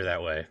does appear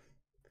that way.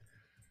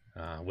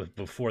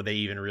 Before they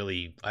even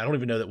really, I don't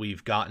even know that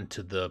we've gotten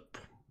to the.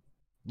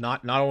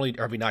 Not only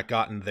have we not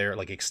gotten their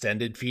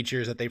extended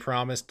features that they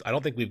promised, I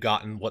don't think we've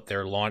gotten what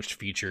their launched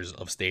features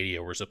of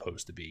Stadia were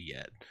supposed to be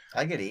yet.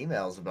 I get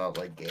emails about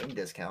game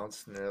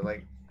discounts, and they're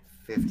like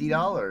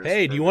 $50.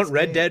 Hey, do you want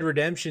Red Dead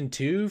Redemption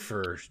 2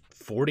 for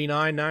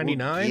 $49.99?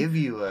 We'll give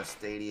you a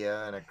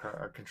Stadia and a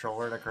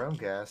controller and a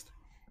Chromecast.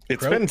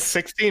 It's been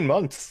 16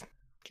 months.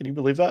 Can you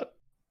believe that?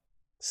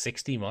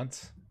 60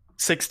 months?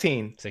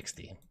 16.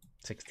 16.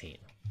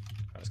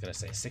 I was going to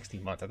say 60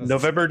 months.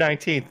 November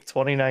 19th,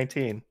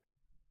 2019.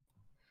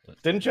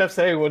 Didn't Jeff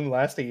say it wouldn't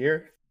last a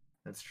year?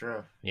 That's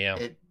true. Yeah.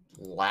 It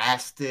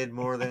lasted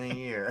more than a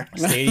year.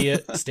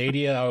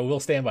 Stadia, I will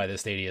stand by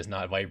this. Stadia is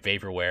not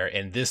vaporware,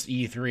 and this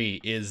E3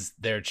 is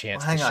their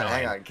chance to shine.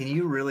 Hang on. Can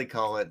you really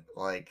call it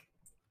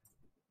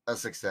a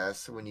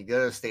success when you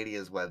go to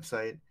Stadia's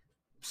website?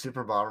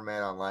 Super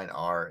Bomberman Online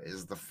R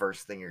is the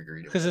first thing you're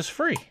greeted with. Because it's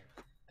free.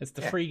 It's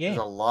the free game.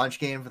 It's a launch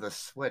game for the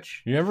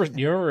Switch. You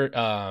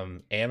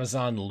remember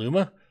Amazon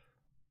Luma?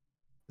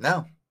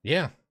 No.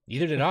 Yeah.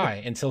 Neither did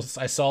I until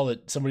I saw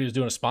that somebody was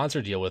doing a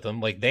sponsor deal with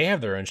them. They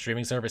have their own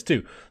streaming service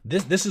too.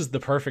 This is the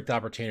perfect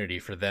opportunity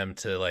for them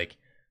to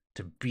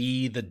to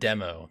be the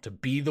demo, to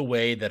be the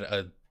way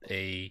that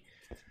a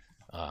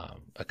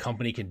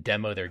company can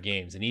demo their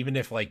games. And even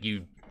if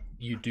you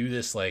do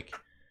this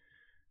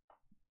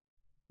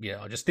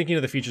just thinking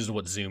of the features of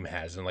what Zoom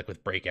has and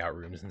with breakout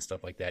rooms and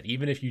stuff like that.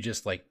 Even if you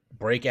just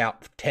break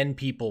out 10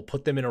 people,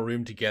 put them in a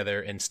room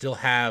together, and still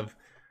have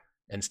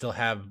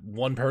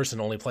one person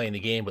only playing the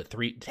game, but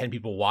 10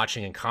 people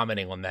watching and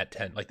commenting on that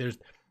 10.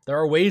 There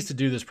are ways to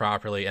do this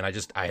properly, and I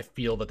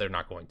feel that they're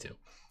not going to.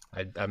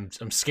 I'm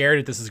scared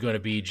that this is going to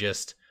be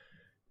just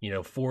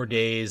 4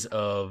 days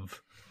of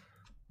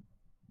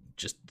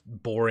just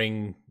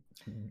boring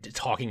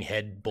talking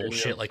head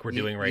bullshit we're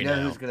doing right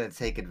now. Who's going to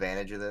take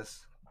advantage of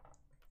this?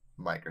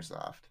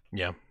 Microsoft.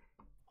 Yeah.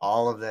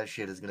 All of that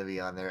shit is going to be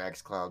on their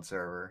xCloud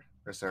server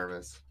or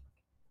service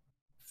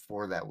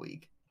for that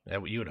week.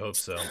 You would hope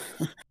so.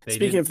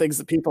 Speaking of things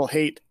that people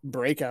hate,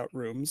 breakout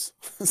rooms.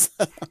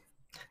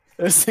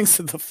 Those things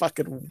are the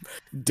fucking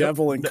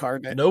devil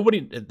incarnate.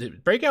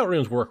 Breakout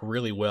rooms work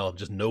really well,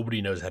 just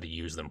nobody knows how to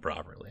use them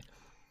properly.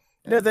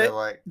 Yeah, they're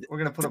like, we're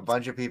gonna put a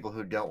bunch of people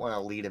who don't want to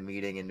lead a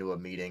meeting into a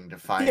meeting to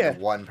find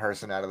one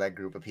person out of that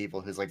group of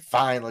people who's like,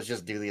 fine, let's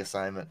just do the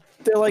assignment.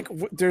 They're like,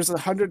 there's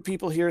 100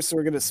 people here, so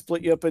we're gonna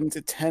split you up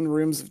into 10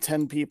 rooms of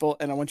 10 people,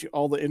 and I want you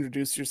all to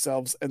introduce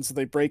yourselves. And so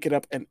they break it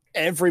up, and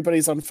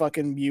everybody's on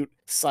fucking mute,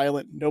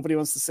 silent. Nobody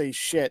wants to say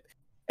shit.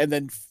 And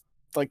then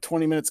like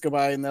 20 minutes go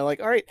by, and they're like,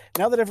 all right,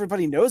 now that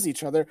everybody knows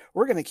each other,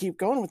 we're gonna keep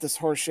going with this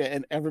horse shit.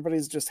 And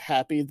everybody's just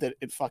happy that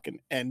it fucking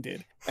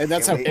ended. And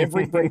that's how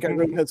every breakout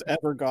room has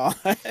ever gone.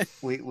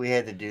 we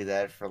had to do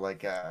that for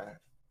like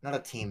not a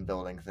team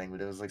building thing,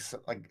 but it was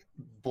like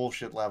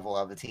bullshit level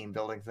of a team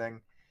building thing.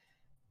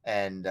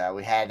 And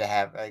we had to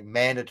have like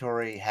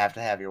mandatory have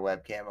to have your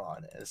webcam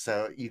on,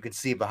 so you could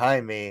see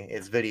behind me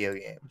it's video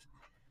games.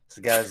 So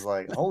the guy's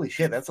like, holy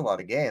shit, that's a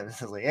lot of games.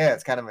 I was like, yeah,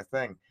 it's kind of a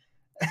thing.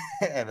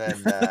 And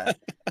then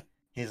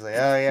he's like,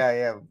 oh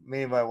yeah,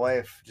 me and my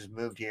wife just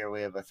moved here,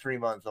 we have a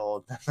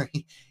 3-month-old.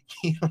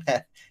 You don't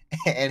have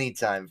any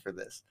time for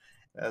this.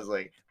 I was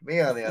like,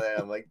 me on the other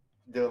hand, I'm like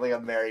doing like a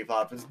Mary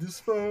Poppins,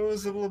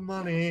 disposable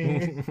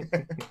money.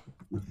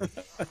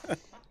 The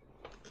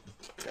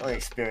only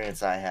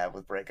experience I have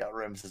with breakout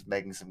rooms is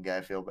making some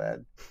guy feel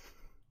bad.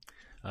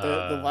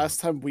 The last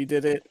time we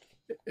did it,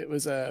 it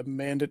was a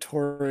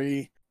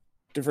mandatory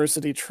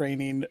diversity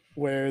training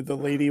where the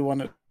lady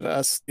wanted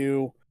us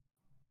to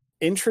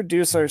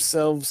introduce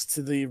ourselves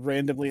to the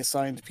randomly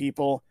assigned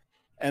people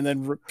and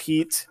then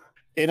repeat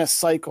in a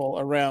cycle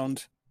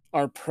around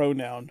our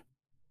pronoun,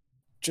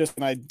 just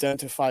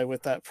identify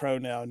with that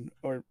pronoun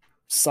or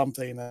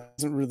something that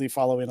isn't really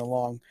following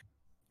along.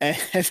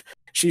 And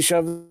she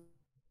shoved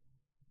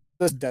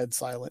us dead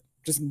silent.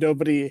 Just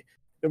nobody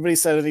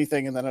said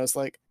anything. And then I was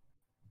like,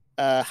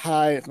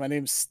 hi, my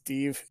name's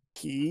Steve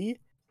Key.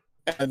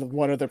 And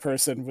one other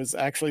person was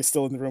actually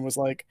still in the room, was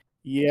like,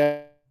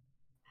 yeah.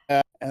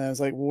 And I was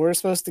like, well, we're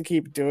supposed to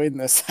keep doing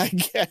this, I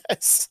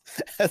guess.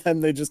 And then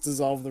they just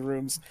dissolved the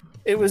rooms.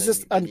 It was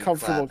just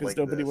uncomfortable because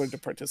nobody wanted to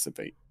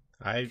participate.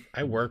 I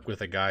work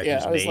with a guy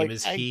whose name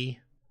is He.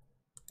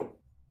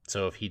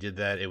 So if he did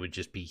that, it would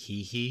just be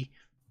he.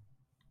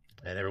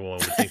 And everyone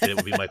would think that it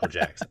would be Michael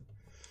Jackson.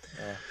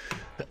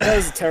 That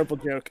was a terrible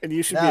joke, and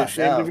you should be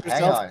ashamed of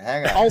yourself.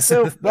 Hang on.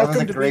 Also,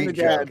 welcome to Being the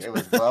Dad. It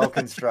was well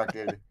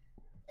constructed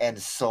and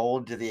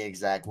sold to the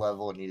exact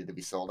level it needed to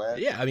be sold at.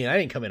 Yeah, I mean, I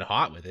didn't come in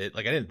hot with it.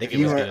 Like, I didn't think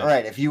it was good.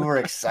 Right, if you were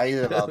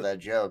excited about that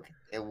joke,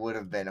 it would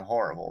have been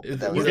horrible. You're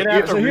going to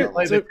have to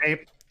replay the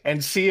tape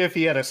and see if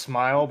he had a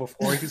smile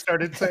before he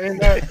started saying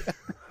that,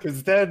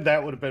 because then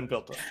that would have been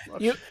built up.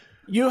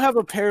 You have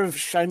a pair of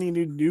shiny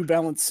New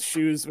Balance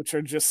shoes which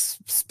are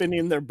just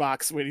spinning their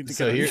box waiting to go.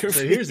 So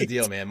here's the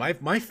deal, man.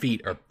 My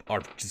feet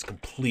are just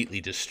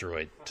completely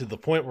destroyed to the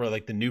point where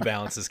like the New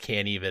Balances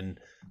can't even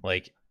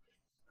like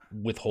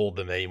withhold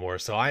them anymore.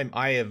 So I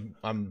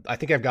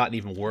think I've gotten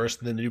even worse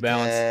than the New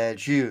Balance.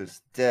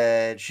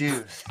 Dead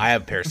shoes. I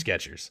have a pair of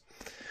Skechers.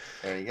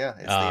 There you go.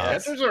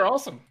 Skechers are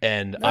awesome.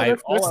 And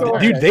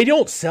dude, they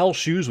don't sell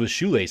shoes with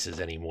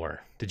shoelaces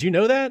anymore. Did you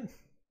know that?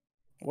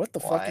 What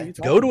the fuck are you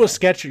talking about? Go to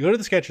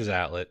the Skechers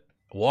outlet.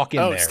 Walk in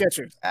there.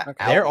 Skechers.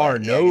 There are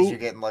no. You're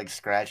getting like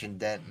scratch and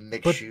dent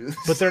mixed shoes.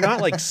 But they're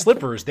not like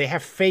slippers. They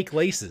have fake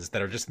laces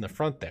that are just in the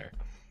front there.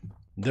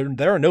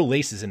 There are no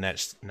laces in that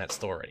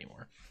store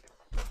anymore.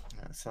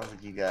 It sounds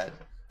like you got.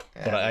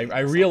 Yeah, but I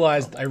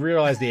realized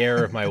the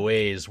error of my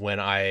ways when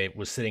I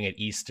was sitting at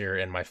Easter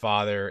and my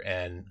father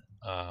and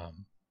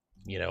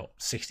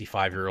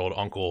 65-year-old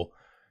uncle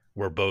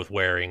were both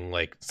wearing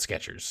like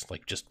Skechers,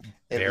 like just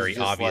very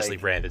obviously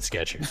branded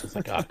Skechers. It's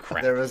like, oh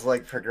crap. There was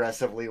like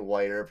progressively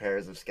whiter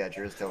pairs of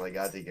Skechers till they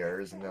got to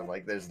yours, and then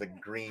like there's the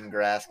green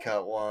grass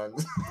cut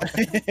ones.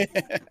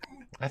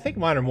 I think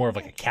mine are more of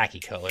like a khaki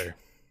color.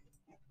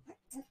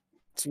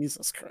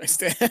 Jesus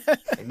Christ!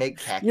 They make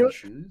khaki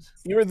shoes.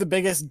 You were the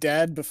biggest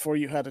dad before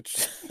you had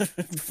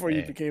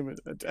you became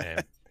a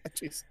dad.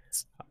 Jesus.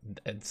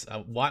 It's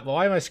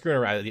why am I screwing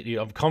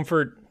around?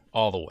 Comfort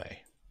all the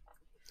way.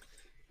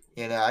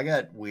 I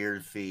got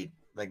weird feet.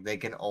 Like they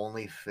can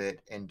only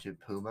fit into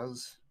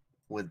Pumas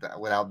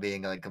without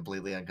being like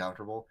completely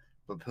uncomfortable.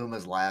 But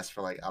Pumas last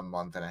for like a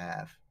month and a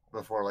half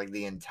before like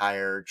the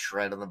entire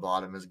tread on the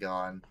bottom is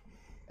gone,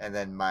 and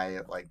then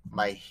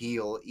my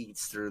heel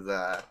eats through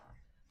the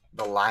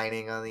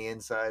lining on the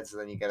inside. So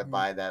then you got to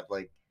buy that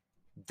like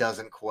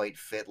doesn't quite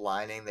fit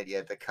lining that you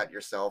have to cut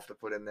yourself to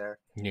put in there.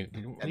 You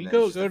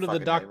go to the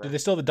doctor. They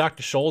still have the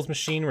Dr. Scholl's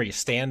machine where you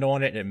stand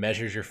on it and it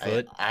measures your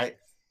foot.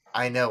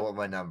 I know what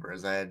my number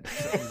is. I had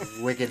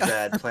wicked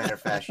bad plantar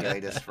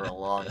fasciitis for a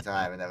long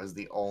time, and that was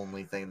the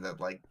only thing that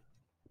like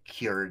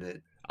cured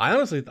it. I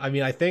don't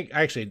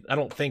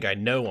think I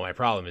know what my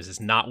problem is.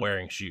 It's not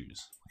wearing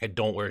shoes. I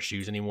don't wear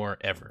shoes anymore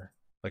ever.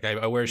 Like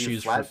I wear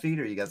shoes. Flat feet,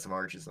 or you got some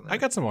arches in there? I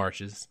got some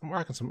arches. I'm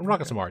rocking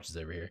some arches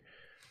over here.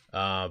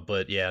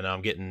 But yeah, no,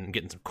 I'm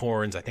getting some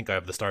corns. I think I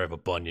have the start of a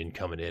bunion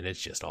coming in.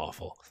 It's just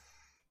awful.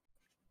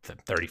 I'm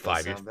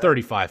 35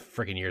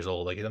 freaking years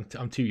old. Like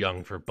I'm too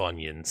young for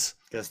bunions.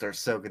 Gotta start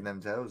soaking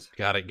them toes.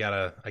 I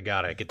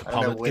gotta get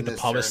the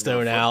pumice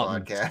stone out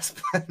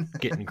podcast, and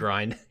getting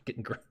grinding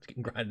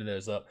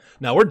those up.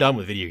 Now we're done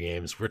with video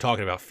games. We're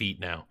talking about feet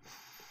now.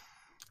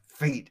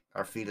 Feet.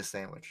 Our feet a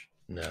sandwich.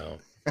 No.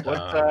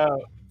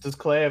 What does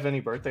Clay have any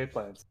birthday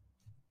plans?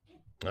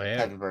 Oh yeah.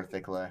 Happy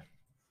birthday, Clay.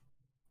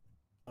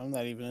 I'm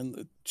not even in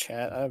the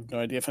chat. I have no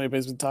idea if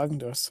anybody's been talking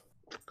to us.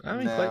 I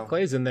mean,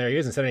 Clay's in there. He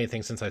hasn't said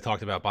anything since I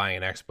talked about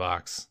buying an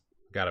Xbox.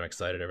 Got him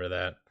excited over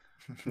that.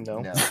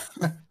 No.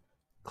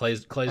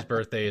 Clay's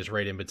birthday is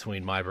right in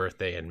between my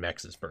birthday and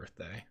Mex's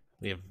birthday.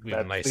 We have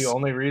That's a nice. the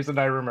only reason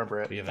I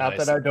remember it. Not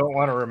that I don't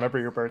want to remember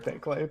your birthday,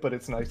 Clay, but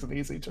it's nice and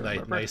easy to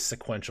remember. Nice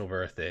sequential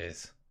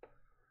birthdays.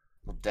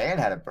 Well, Dan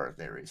had a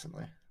birthday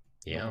recently.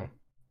 Yeah.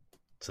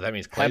 So that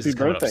means Clay's is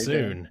coming up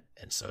soon,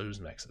 and so does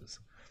Mex's.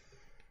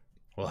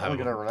 We're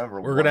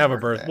gonna have a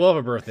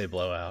birthday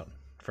blowout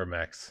for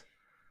Mex.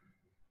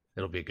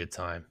 It'll be a good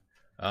time.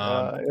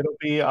 It'll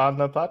be on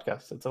the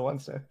podcast. It's a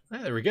Wednesday.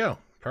 Yeah, there we go.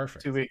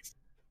 Perfect. 2 weeks.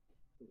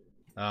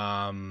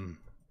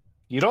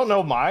 You don't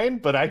know mine,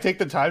 but I take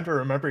the time to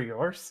remember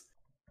yours.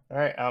 All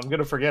right, I'm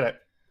gonna forget it.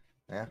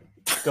 Yeah.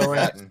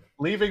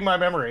 Leaving my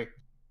memory.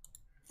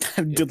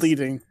 I'm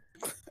deleting.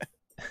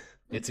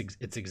 It's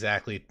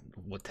exactly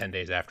 10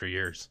 days after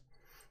yours,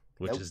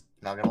 which is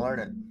not gonna learn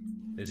it.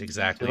 Is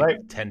exactly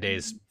 10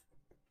 days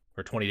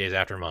or 20 days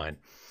after mine.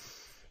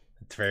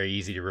 It's very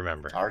easy to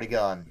remember. Already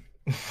gone.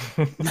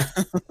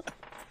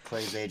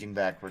 Clay's aging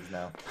backwards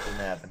now. Didn't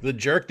happen. The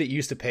jerk that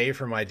used to pay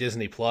for my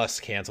Disney Plus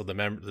canceled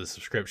the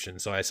subscription,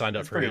 so I signed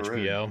up for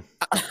HBO. Rude.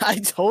 I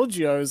told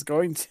you I was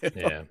going to.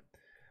 Yeah.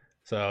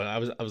 So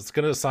I was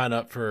gonna sign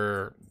up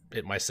for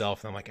it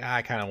myself, and I'm like,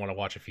 I kind of want to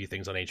watch a few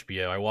things on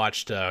HBO. I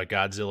watched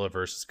Godzilla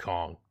vs.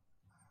 Kong.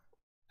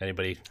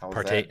 Anybody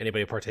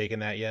partake in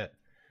that yet?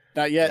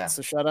 Not yet. Yeah.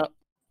 So shut up.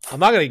 I'm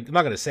not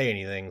gonna say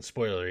anything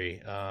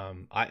spoilery.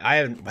 I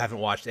haven't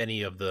watched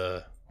any of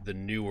the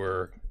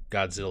newer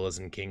Godzillas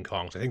and King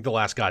Kongs. I think the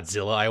last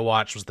Godzilla I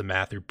watched was the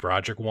Matthew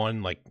Broderick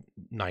one, like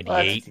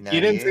 98.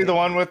 You didn't see the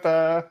one with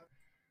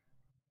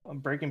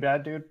Breaking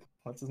Bad dude?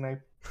 What's his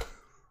name?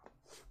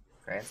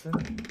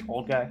 Cranston?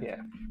 Old guy,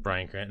 yeah.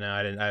 Bryan Cranston.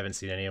 No, I haven't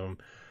seen any of them.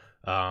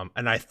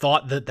 And I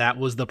thought that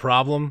was the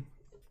problem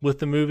with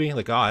the movie.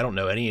 Like, I don't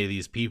know any of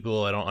these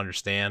people. I don't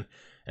understand.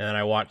 And then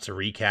I watched a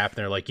recap, and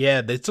they're like,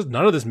 yeah,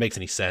 none of this makes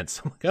any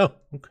sense. I'm like, oh,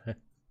 okay.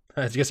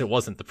 I guess it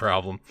wasn't the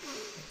problem.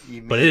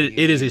 But it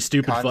is a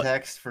stupid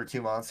context for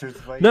two monsters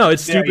to fight? No,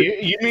 it's stupid.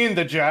 You mean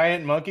the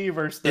giant monkey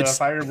versus the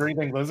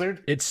fire-breathing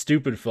lizard? It's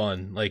stupid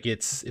fun. Like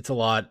it's a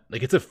lot.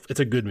 Like it's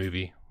a good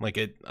movie. Like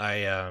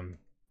I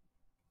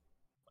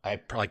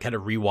probably had to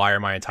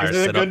rewire my entire setup.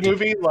 Is it a good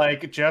movie?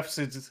 Like Jeff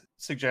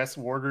suggests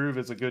Wargroove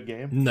is a good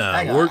game?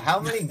 No. How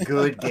many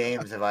good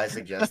games have I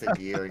suggested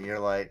to you? And you're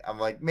like, I'm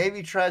like,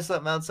 maybe try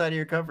something outside of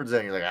your comfort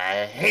zone. You're like,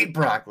 I hate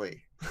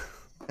broccoli.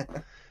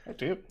 I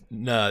do.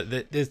 No,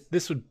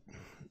 this would...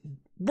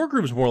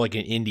 Wargroove is more like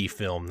an indie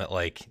film that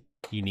like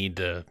you need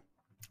to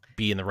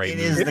be in the right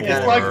mood.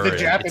 It's like the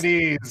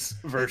Japanese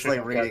version. It's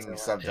like reading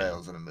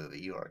subtitles in a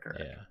movie. You are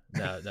correct.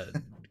 Yeah. No,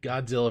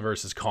 Godzilla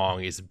vs.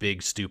 Kong is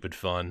big, stupid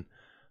fun.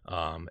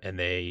 And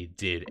they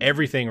did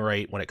everything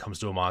right when it comes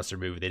to a monster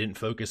movie. They didn't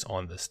focus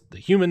on the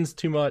humans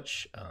too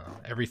much.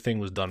 Everything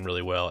was done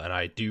really well, and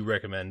I do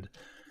recommend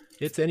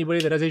it to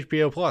anybody that has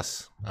HBO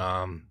Plus.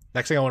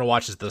 Next thing I want to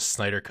watch is the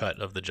Snyder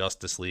cut of the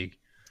Justice League.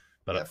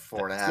 But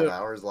 4.5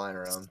 hours lying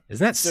around.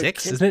 Isn't that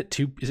 6? Isn't it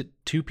 2? Is it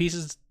 2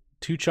 pieces?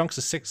 2 chunks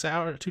of 6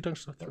 hours? 2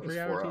 chunks of 3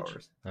 hours? 4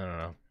 hours. I don't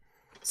know.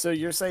 So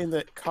you're saying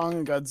that Kong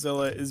and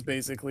Godzilla is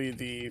basically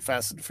the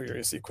Fast and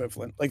Furious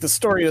equivalent? Like the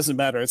story doesn't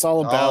matter. It's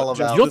all about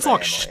don't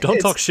talk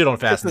shit on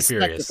Fast and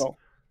Furious. Spectacle.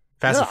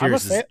 Fast and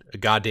Furious is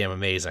goddamn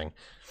amazing.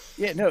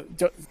 Yeah, no,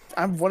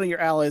 I'm one of your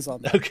allies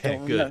on that. Okay,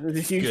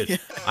 good. Good.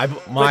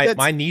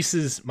 My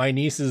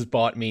nieces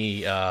bought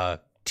me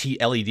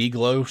LED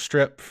glow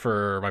strip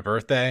for my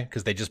birthday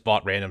because they just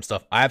bought random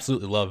stuff. I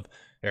absolutely love.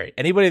 All right,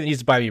 anybody that needs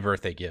to buy me a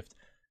birthday gift,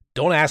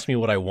 don't ask me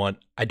what I want.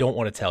 I don't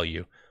want to tell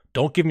you.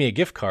 Don't give me a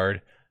gift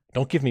card.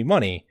 Don't give me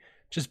money.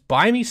 Just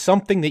buy me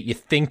something that you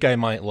think I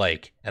might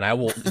like, and I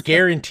will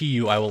guarantee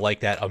you I will like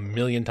that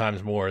 1,000,000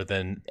 times more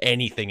than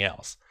anything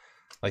else.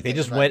 Like they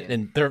just went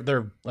and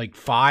they're like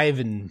 5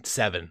 and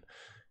 7,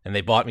 and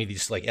they bought me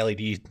these like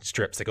LED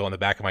strips that go on the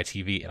back of my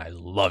TV, and I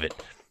love it.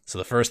 So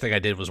the first thing I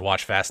did was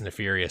watch Fast and the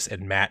Furious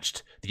and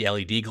matched the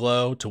LED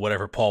glow to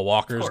whatever Paul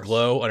Walker's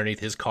glow underneath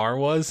his car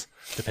was,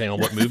 depending on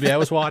what movie I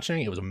was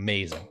watching. It was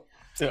amazing.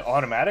 Is it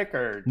automatic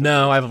or?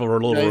 No, I have a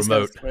little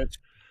remote.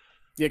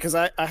 Yeah, because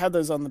I had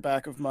those on the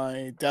back of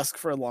my desk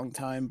for a long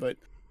time, but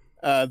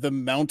the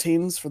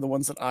mountings for the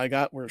ones that I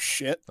got were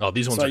shit. Oh,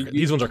 these ones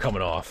are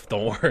coming off.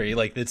 Don't worry.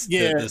 Like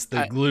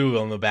the glue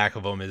on the back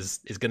of them is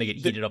going to get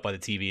heated up by the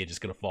TV and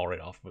just going to fall right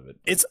off of it.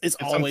 It's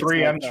always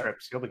 3M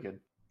strips. You'll be good.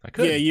 I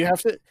could. Yeah,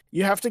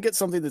 you have to get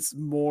something that's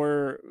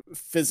more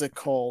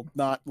physical,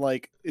 not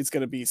like it's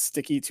gonna be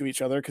sticky to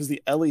each other, because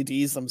the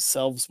LEDs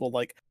themselves will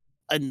like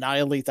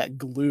annihilate that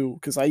glue.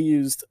 Because I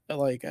used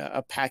like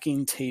a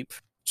packing tape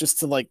just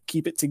to like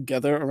keep it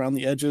together around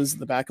the edges of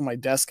the back of my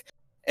desk,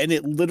 and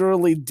it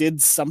literally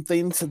did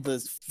something to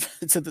the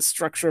to the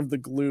structure of the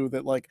glue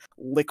that like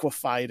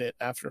liquefied it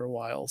after a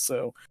while.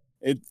 So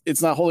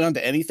it's not holding on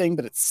to anything,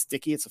 but it's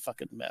sticky. It's a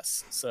fucking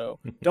mess. So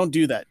don't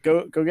do that.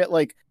 Go get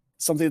like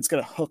something that's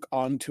going to hook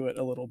onto it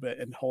a little bit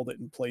and hold it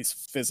in place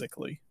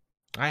physically.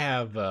 I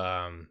have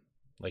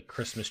like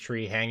Christmas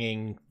tree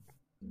hanging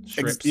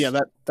strips. Yeah,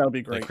 that'll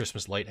be great. Like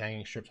Christmas light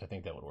hanging strips. I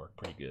think that would work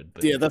pretty good.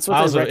 But yeah, that's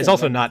what also, it's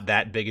also not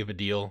that big of a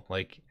deal.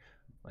 Like,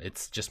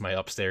 it's just my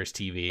upstairs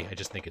TV. I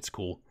just think it's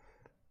cool.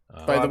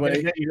 By the way,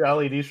 I get you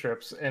LED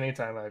strips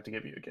anytime I have to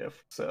give you a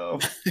gift. So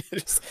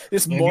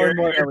it's more and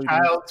more your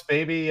child's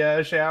baby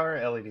shower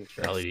LED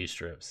strips. LED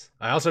strips.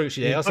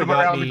 They also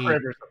got me.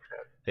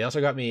 They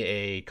also got me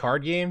a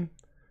card game,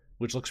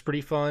 which looks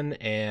pretty fun,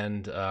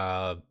 and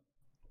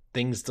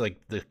things like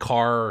the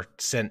car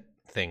scent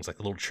things, like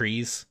the little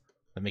trees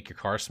that make your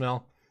car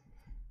smell.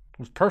 It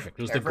was perfect.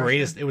 It was the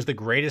greatest. It was the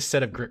greatest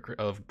set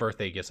of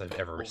birthday gifts I've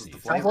ever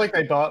received. Sounds like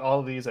I bought all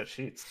of these at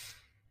Sheetz.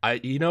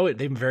 You know what?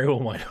 They very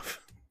well might have.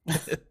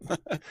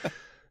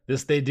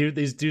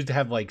 These dudes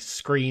have like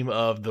scream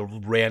of the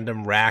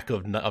random rack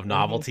of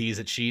novelties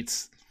at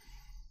Sheetz.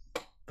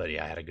 But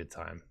yeah, I had a good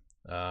time.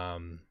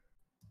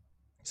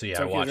 So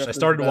yeah, I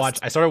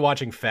started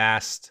watching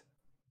Fast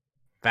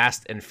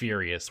and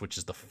Furious, which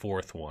is the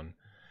fourth one,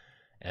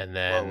 and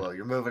then whoa,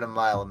 you're moving a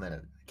mile a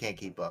minute. Can't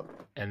keep up.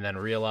 And then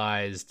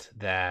realized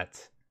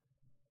that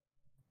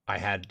I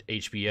had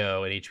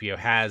HBO, and HBO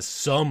has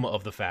some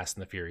of the Fast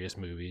and the Furious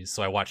movies,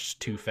 so I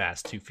watched Too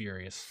Fast, Too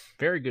Furious.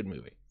 Very good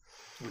movie.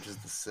 Which is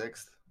the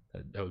sixth?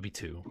 That would be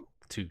Too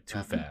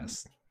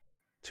Fast,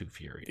 Too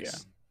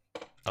Furious.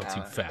 Yeah. I'm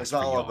too fast. It's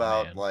all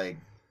about man. Like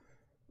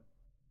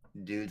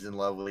dudes in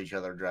love with each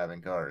other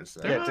driving cars.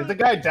 So. Yeah, did the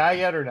guy die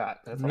yet or not?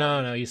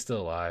 No, he's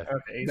still alive.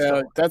 Okay,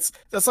 no, that's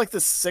like the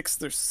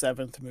 6th or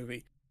 7th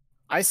movie.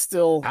 I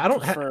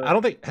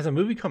don't think has a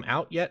movie come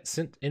out yet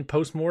since in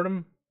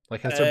postmortem.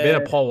 Like, has there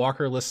been a Paul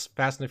Walker-less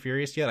Fast and the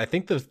Furious yet? I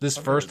think this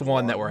first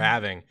one that we're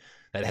having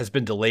that has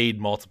been delayed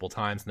multiple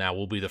times now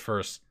will be the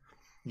first.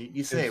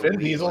 You say Vin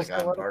Diesel like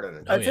I'm part of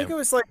it. I think it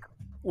was like,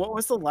 what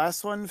was the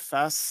last one?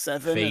 Fast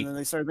 7, Fate. and then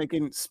they started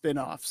making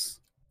spin-offs.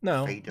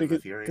 No,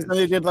 because then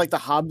they did like the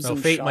Hobbs and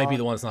Fate Shaw. might be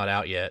the one that's not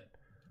out yet.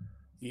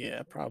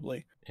 Yeah,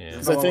 probably. Yeah.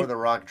 The one where The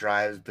Rock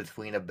drives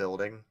between a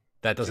building.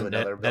 That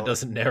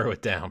doesn't narrow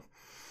it down.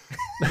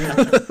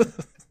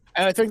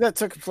 And I think that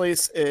took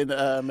place in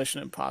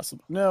Mission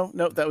Impossible. No,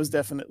 that was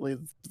definitely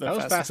that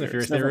was Fast and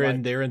Furious. They were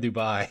in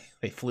Dubai.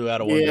 They flew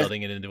out of one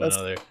building and into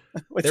another.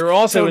 They were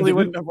also in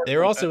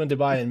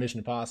Dubai in Mission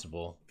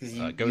Impossible,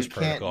 Ghost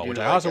Protocol, which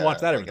I also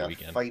watched that every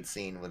weekend. Fight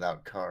scene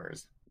without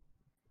cars.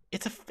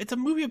 It's a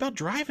movie about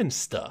driving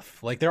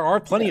stuff. Like, there are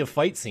plenty of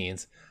fight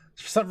scenes.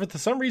 For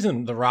some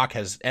reason, The Rock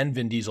and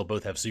Vin Diesel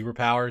both have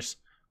superpowers,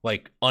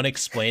 like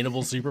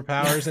unexplainable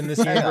superpowers in this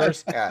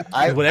universe.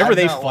 Whenever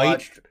they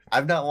fight,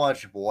 I've not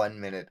watched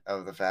 1 minute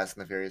of the Fast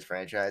and the Furious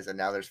franchise, and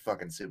now there's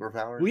fucking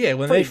superpowers. Well, yeah,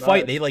 when they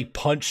fight, they like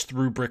punch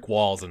through brick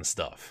walls and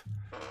stuff.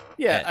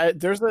 Yeah,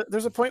 there's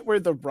a point where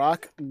The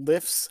Rock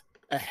lifts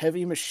a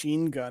heavy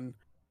machine gun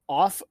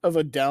off of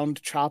a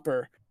downed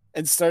chopper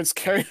and starts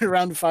carrying it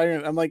around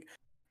firing. I'm like,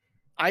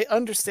 I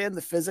understand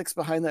the physics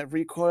behind that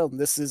recoil, and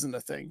this isn't a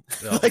thing.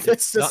 No, like,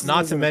 it's just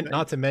not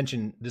to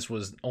mention, this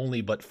was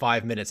only but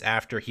 5 minutes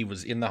after he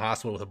was in the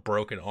hospital with a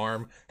broken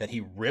arm that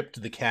he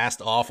ripped the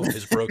cast off of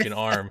his broken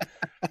arm.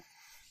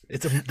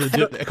 It's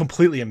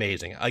completely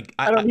amazing. I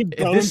don't need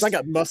bones. I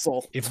got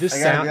muscle. If this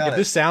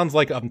sounds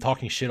like I'm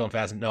talking shit on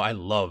Fast and I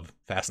love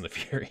Fast and the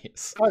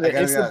Furious. Oh,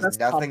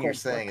 nothing you're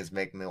saying is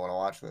making me want to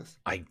watch this.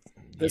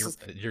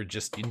 You're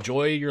just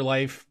enjoy your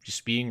life,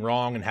 just being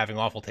wrong and having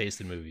awful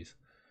taste in movies.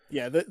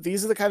 Yeah,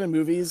 these are the kind of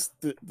movies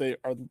that they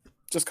are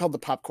just called the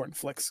popcorn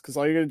flicks, because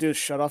all you're gonna do is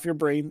shut off your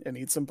brain and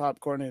eat some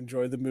popcorn and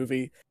enjoy the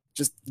movie.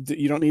 Just,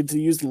 you don't need to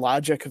use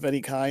logic of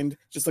any kind.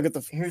 Just look at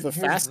the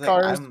fast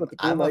cars with the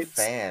blue lights.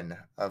 I'm a fan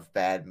of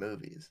bad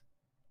movies.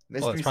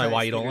 Mystery that's probably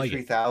why you don't like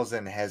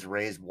 3000 has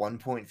raised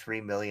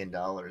 $1.3 million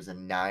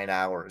in 9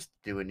 hours to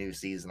do a new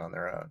season on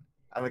their own.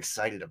 I'm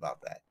excited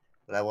about that,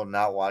 but I will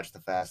not watch the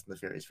Fast and the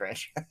Furious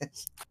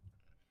franchise.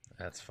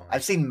 That's fine.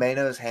 I've seen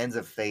Mano's Hands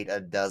of Fate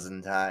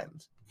 12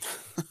 times.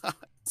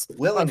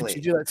 Willingly,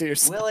 you do that to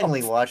yourself?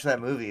 Willingly watch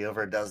that movie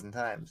over 12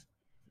 times.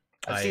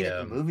 I've seen it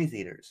in movie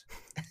theaters.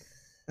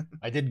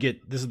 This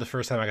is the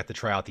first time I got to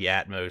try out the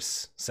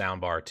Atmos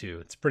soundbar too.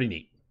 It's pretty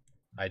neat.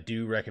 I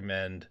do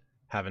recommend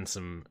having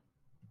some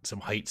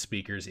height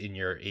speakers in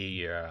your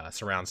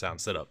surround sound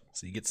setup,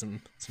 so you get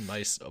some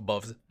nice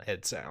above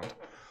head sound.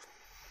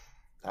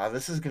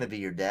 This is gonna be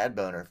your dad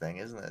boner thing,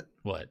 isn't it?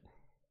 What?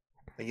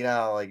 You know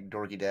how, like,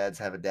 dorky dads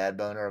have a dad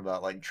boner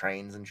about, like,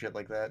 trains and shit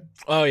like that?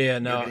 Oh yeah,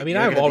 no.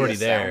 I'm already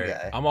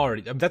there. I'm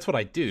already. That's what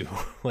I do.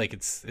 Like,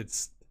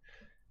 it's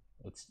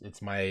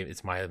my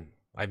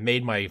I've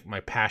made my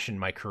passion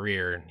my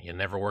career, and you'll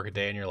never work a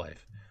day in your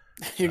life.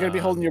 You're gonna be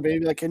holding your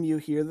baby like, can you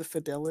hear the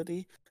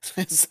fidelity?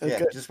 So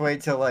yeah, just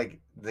wait till like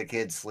the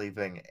kid's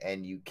sleeping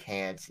and you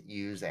can't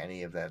use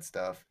any of that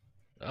stuff.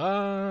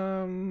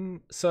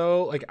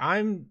 So like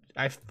I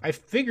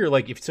figure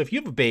like if you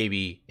have a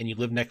baby and you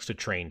live next to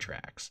train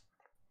tracks,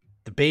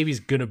 the baby's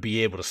gonna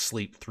be able to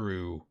sleep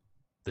through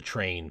the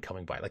train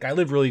coming by. Like I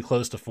live really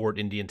close to Fort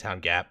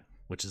Indiantown Gap,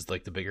 which is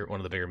like one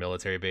of the bigger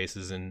military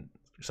bases in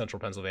central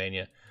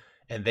Pennsylvania,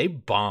 and they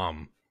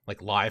bomb,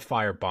 like live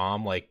fire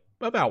bomb, like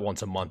about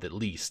once a month at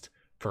least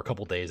for a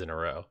couple days in a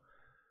row.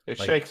 It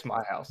shakes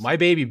my house. My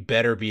baby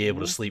better be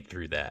able to sleep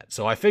through that.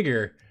 So I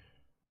figure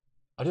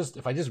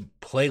if I just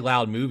play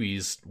loud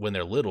movies when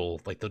they're little,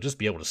 like they'll just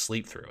be able to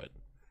sleep through it.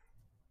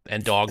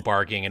 And dog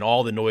barking and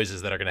all the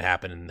noises that are going to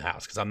happen in the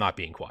house because I'm not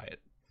being quiet.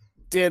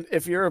 Dan,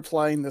 if you're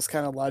applying this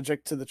kind of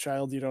logic to the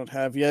child you don't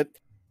have yet,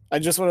 I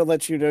just want to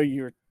let you know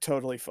you're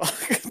totally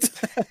fucked.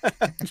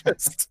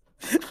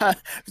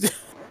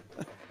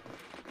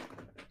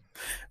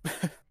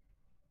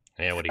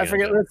 Yeah, what do you I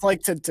forget what it's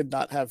like to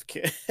not have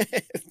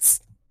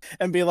kids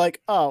and be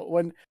like, oh,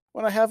 when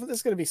I have this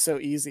is going to be so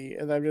easy.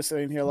 And I'm just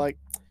sitting here like,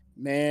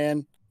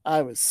 man,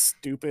 I was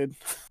stupid.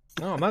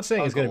 No, I'm not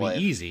saying it's going to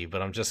be easy,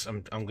 but I'm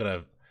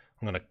going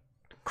to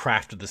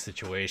craft the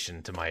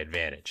situation to my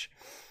advantage.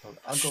 Well,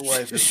 Uncle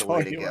Life is the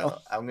way to go.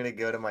 I'm going to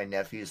go to my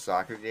nephew's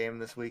soccer game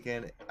this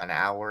weekend, an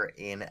hour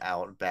in,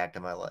 out, back to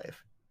my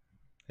life.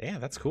 Yeah,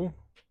 that's cool.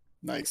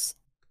 Nice.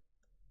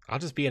 I'll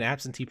just be an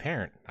absentee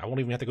parent. I won't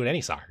even have to go to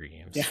any soccer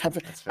games. Yeah,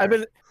 I've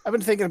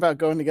been thinking about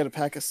going to get a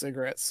pack of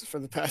cigarettes for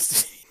the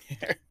past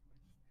year.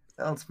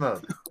 I don't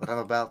smoke, but I'm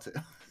about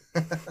to.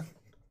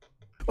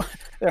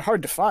 They're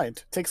hard to find.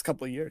 It takes a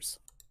couple of years.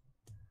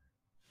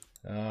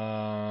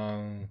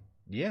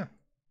 Yeah.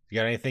 You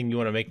got anything you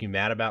want to make me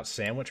mad about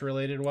sandwich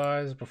related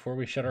wise before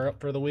we shut her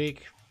up for the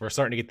week?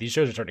 These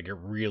shows are starting to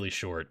get really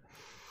short.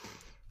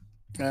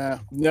 No,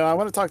 I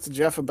want to talk to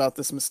Jeff about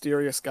this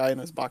mysterious guy in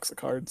his box of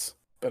cards,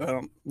 but I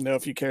don't know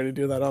if you care to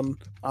do that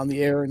on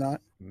the air or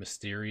not.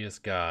 Mysterious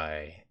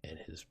guy in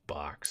his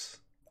box.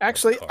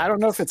 Actually, I don't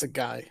know if it's a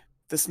guy.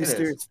 This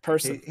mysterious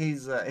person.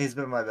 He's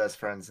been my best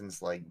friend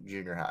since like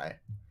junior high.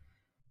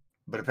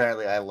 But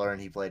apparently I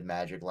learned he played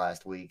Magic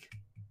last week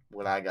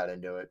when I got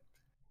into it.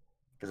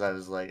 Because I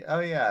was like, oh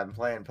yeah, I'm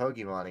playing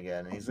Pokemon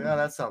again. And he's like, oh,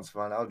 that sounds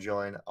fun. I'll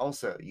join.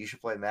 Also, you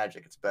should play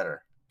Magic. It's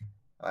better.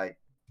 Like,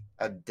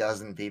 a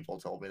dozen people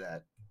told me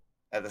that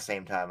at the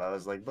same time. I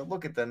was like, but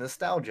look at the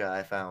nostalgia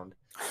I found.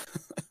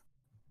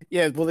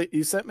 Yeah, well,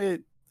 you sent me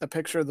a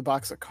picture of the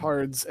box of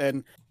cards,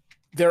 and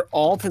they're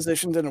all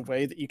positioned in a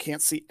way that you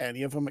can't see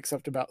any of them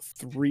except about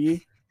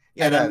 3.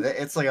 Yeah, no,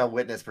 it's like a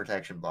witness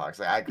protection box.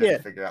 Like, I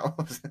couldn't figure out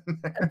what was in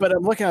there. But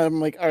I'm looking at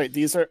them like, all right,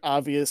 these are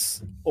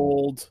obvious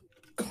old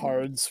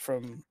cards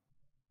from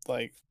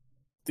like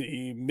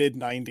the mid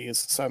 90s.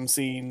 So I'm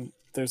seeing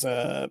there's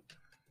a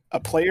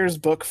player's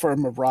book for a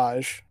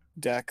Mirage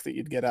deck that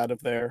you'd get out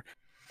of there.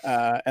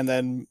 And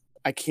then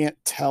I can't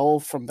tell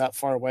from that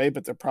far away,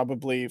 but they're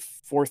probably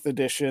 4th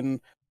edition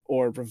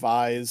or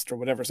revised or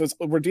whatever. So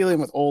we're dealing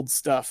with old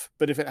stuff.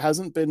 But if it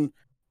hasn't been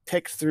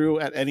picked through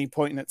at any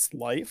point in its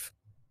life,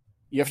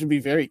 you have to be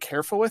very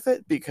careful with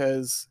it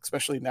because,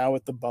 especially now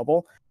with the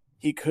bubble,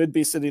 he could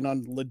be sitting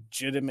on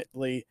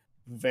legitimately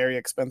very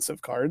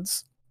expensive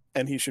cards,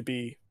 and he should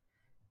be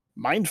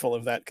mindful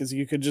of that because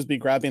you could just be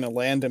grabbing a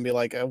land and be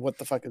like, what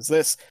the fuck is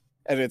this?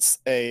 And it's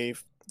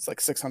like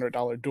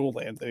 $600 dual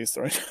land that he's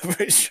throwing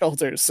over his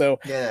shoulders. So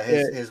yeah,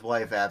 his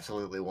wife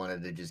absolutely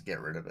wanted to just get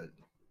rid of it.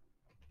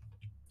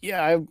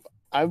 Yeah,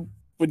 I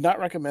would not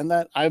recommend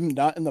that. I'm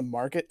not in the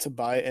market to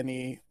buy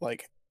any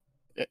like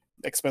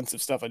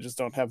expensive stuff. I just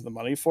don't have the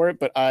money for it,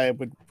 but I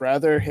would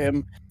rather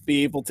him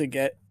be able to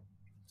get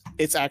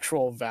its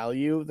actual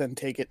value than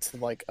take it to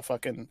like a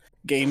fucking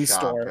game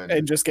store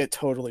and just get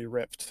totally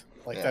ripped.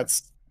 Like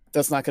that's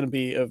not going to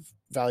be of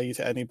value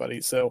to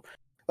anybody. So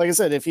like I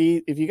said, if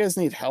you guys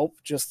need help,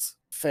 just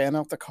fan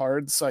out the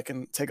cards so I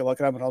can take a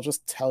look at them, and I'll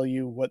just tell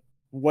you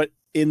what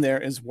in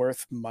there is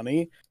worth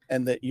money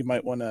and that you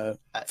might want to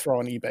throw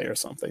on eBay or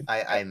something.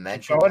 I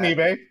mentioned go on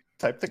eBay,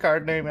 type the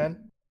card name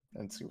in,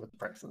 and see what the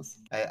price is.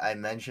 I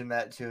mentioned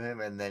that to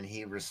him, and then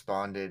he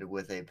responded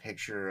with a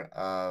picture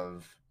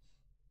of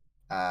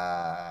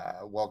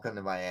Welcome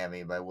to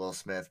Miami by Will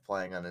Smith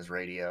playing on his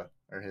radio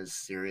or his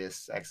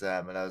Sirius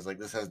XM, and I was like,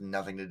 this has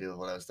nothing to do with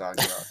what I was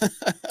talking about.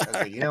 I was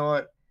like, you know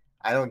what?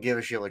 I don't give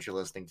a shit what you're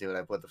listening to, and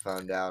I put the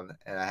phone down,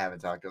 and I haven't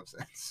talked to him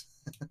since.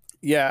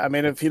 Yeah, I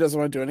mean, if he doesn't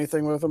want to do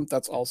anything with them,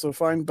 that's also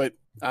fine. But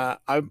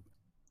I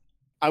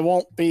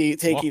won't be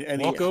taking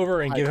any. Walk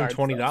over and give him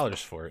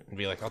 $20 for it, and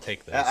be like, "I'll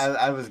take this."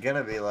 I was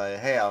gonna be like,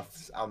 "Hey,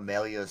 I'll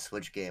mail you a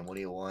Switch game. What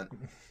do you want?"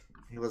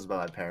 He lives by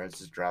my parents.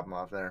 Just drop him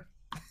off there.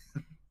 I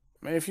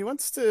mean, if he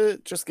wants to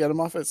just get him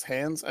off his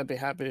hands, I'd be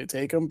happy to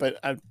take him. But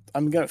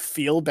I'm gonna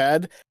feel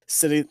bad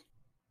sitting.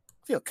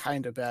 Feel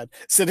kind of bad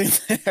sitting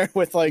there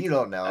with like. You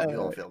don't know. You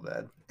don't feel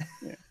bad.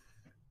 Yeah.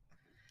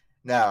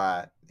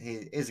 No, he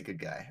is a good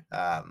guy.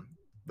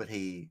 But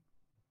he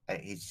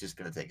he's just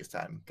gonna take his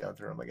time going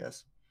through them, I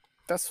guess.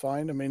 That's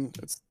fine. I mean,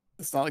 it's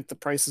not like the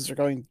prices are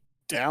going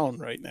down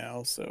right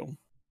now, so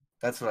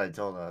that's what I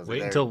told him. I was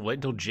wait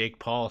until Jake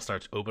Paul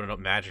starts opening up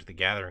Magic the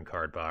Gathering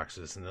card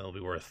boxes, and they'll be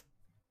worth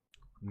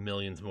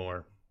millions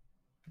more.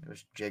 I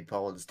wish Jake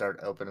Paul would start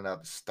opening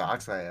up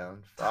stocks I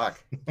own.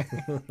 Fuck.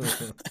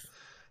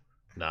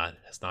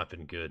 It's not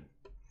been good.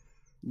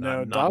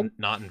 no.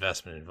 Not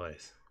investment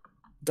advice.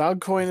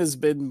 Dogcoin has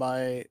been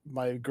my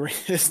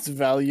greatest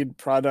valued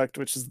product,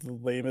 which is the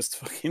lamest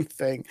fucking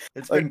thing.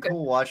 It's been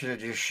cool watching it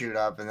just shoot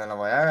up, and then I'm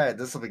like, all right,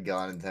 this will be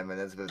gone in 10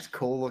 minutes, but it's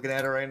cool looking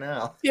at it right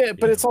now. Yeah,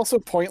 but it's also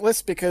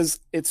pointless because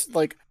it's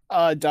like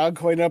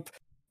Dogcoin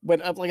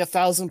went up like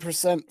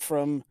 1,000%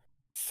 from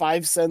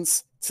 5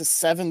 cents to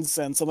 7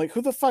 cents. I'm like,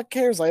 who the fuck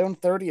cares? I own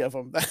 30 of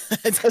them.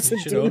 It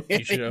doesn't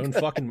you should own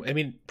fucking. I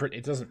mean,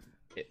 it doesn't.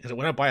 It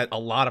went up by a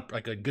lot of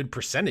like a good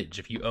percentage.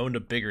 If you owned a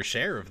bigger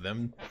share of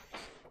them.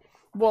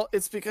 Well,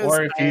 it's because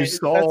or if you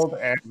sold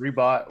and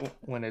rebought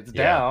when it's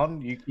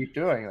down, you keep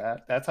doing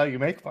that. That's how you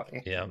make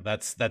money. Yeah,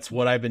 that's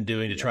what I've been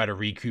doing to try to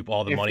recoup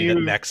all the money that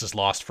Mex has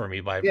lost for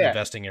me by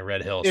investing in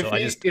Red Hill. So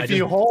if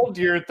you hold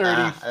your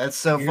 30, that's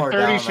so far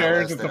 30 down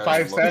shares at the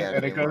 5 cent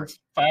and it goes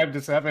 5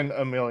 to 7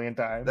 a million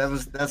times.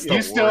 That's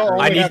you still.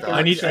 I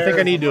need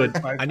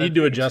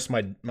to adjust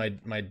my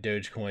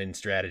Dogecoin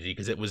strategy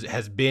because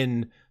has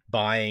been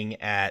buying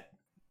at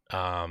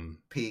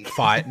peak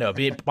buying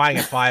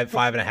at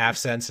 5.5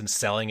 cents and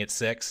selling at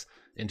 6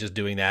 and just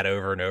doing that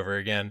over and over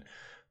again.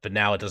 But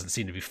now it doesn't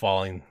seem to be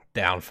falling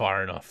down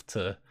far enough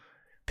to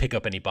pick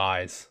up any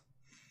buys.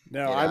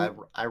 No, yeah,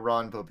 I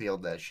Ron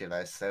Popeiled that shit.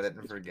 I set it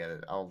and forget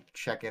it. I'll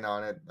check in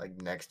on it like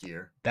next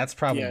year. That's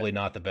probably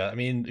not the best. I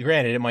mean,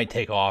 granted, it might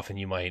take off and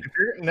you might.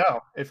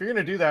 If you're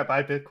gonna do that,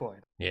 buy Bitcoin.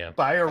 Yeah,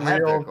 buy a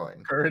real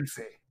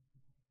currency.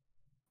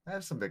 I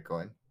have some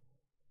Bitcoin.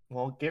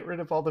 Well, get rid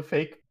of all the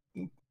fake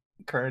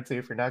currency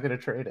if you're not going to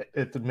trade it.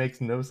 It makes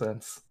no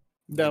sense.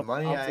 The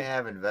money I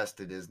have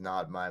invested is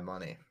not my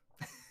money.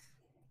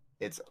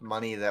 It's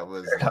money that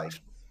was like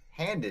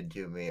handed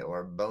to me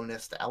or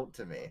bonused out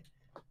to me.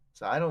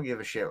 So I don't give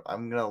a shit.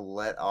 I'm going to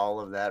let all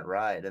of that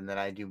ride, and then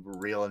I do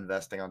real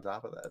investing on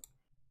top of that.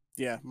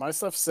 Yeah, my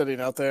stuff's sitting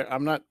out there.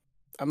 I'm not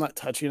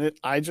touching it.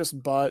 I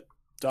just bought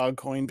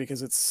Dogcoin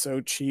because it's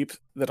so cheap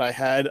that I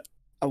had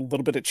a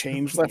little bit of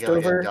change left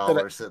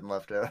over. Sitting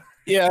left over.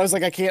 Yeah, I was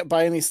like, I can't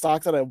buy any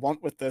stock that I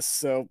want with this,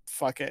 so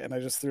fuck it, and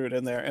I just threw it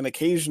in there. And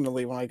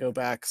occasionally, when I go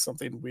back,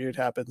 something weird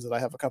happens, and I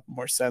have a couple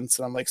more cents,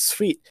 and I'm like,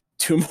 sweet,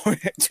 two more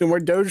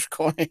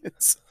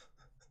Dogecoins.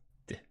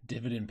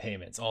 Dividend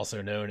payments,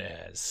 also known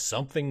as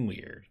something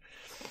weird.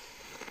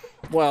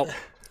 Well,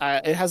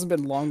 it hasn't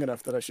been long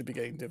enough that I should be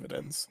getting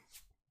dividends.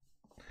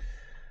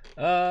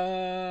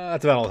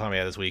 That's about all the time we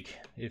have this week.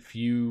 If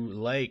you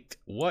liked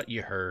what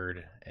you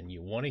heard and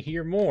you want to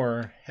hear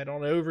more, head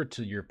on over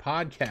to your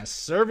podcast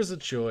service of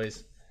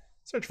choice.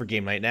 Search for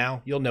Game Night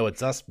Now. You'll know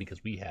it's us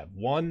because we have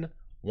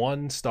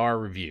one-star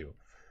review.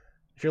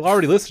 If you're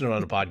already listening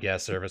on a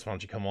podcast service, why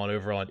don't you come on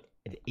over at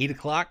 8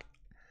 o'clock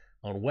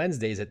on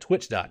Wednesdays at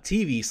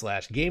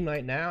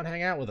twitch.tv/GameNightNow and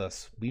hang out with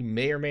us. We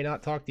may or may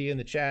not talk to you in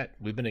the chat.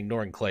 We've been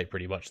ignoring Clay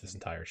pretty much this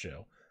entire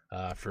show.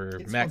 For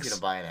Mex, to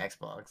buy an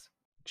Xbox.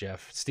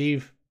 Jeff,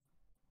 Steve,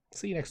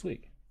 see you next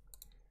week.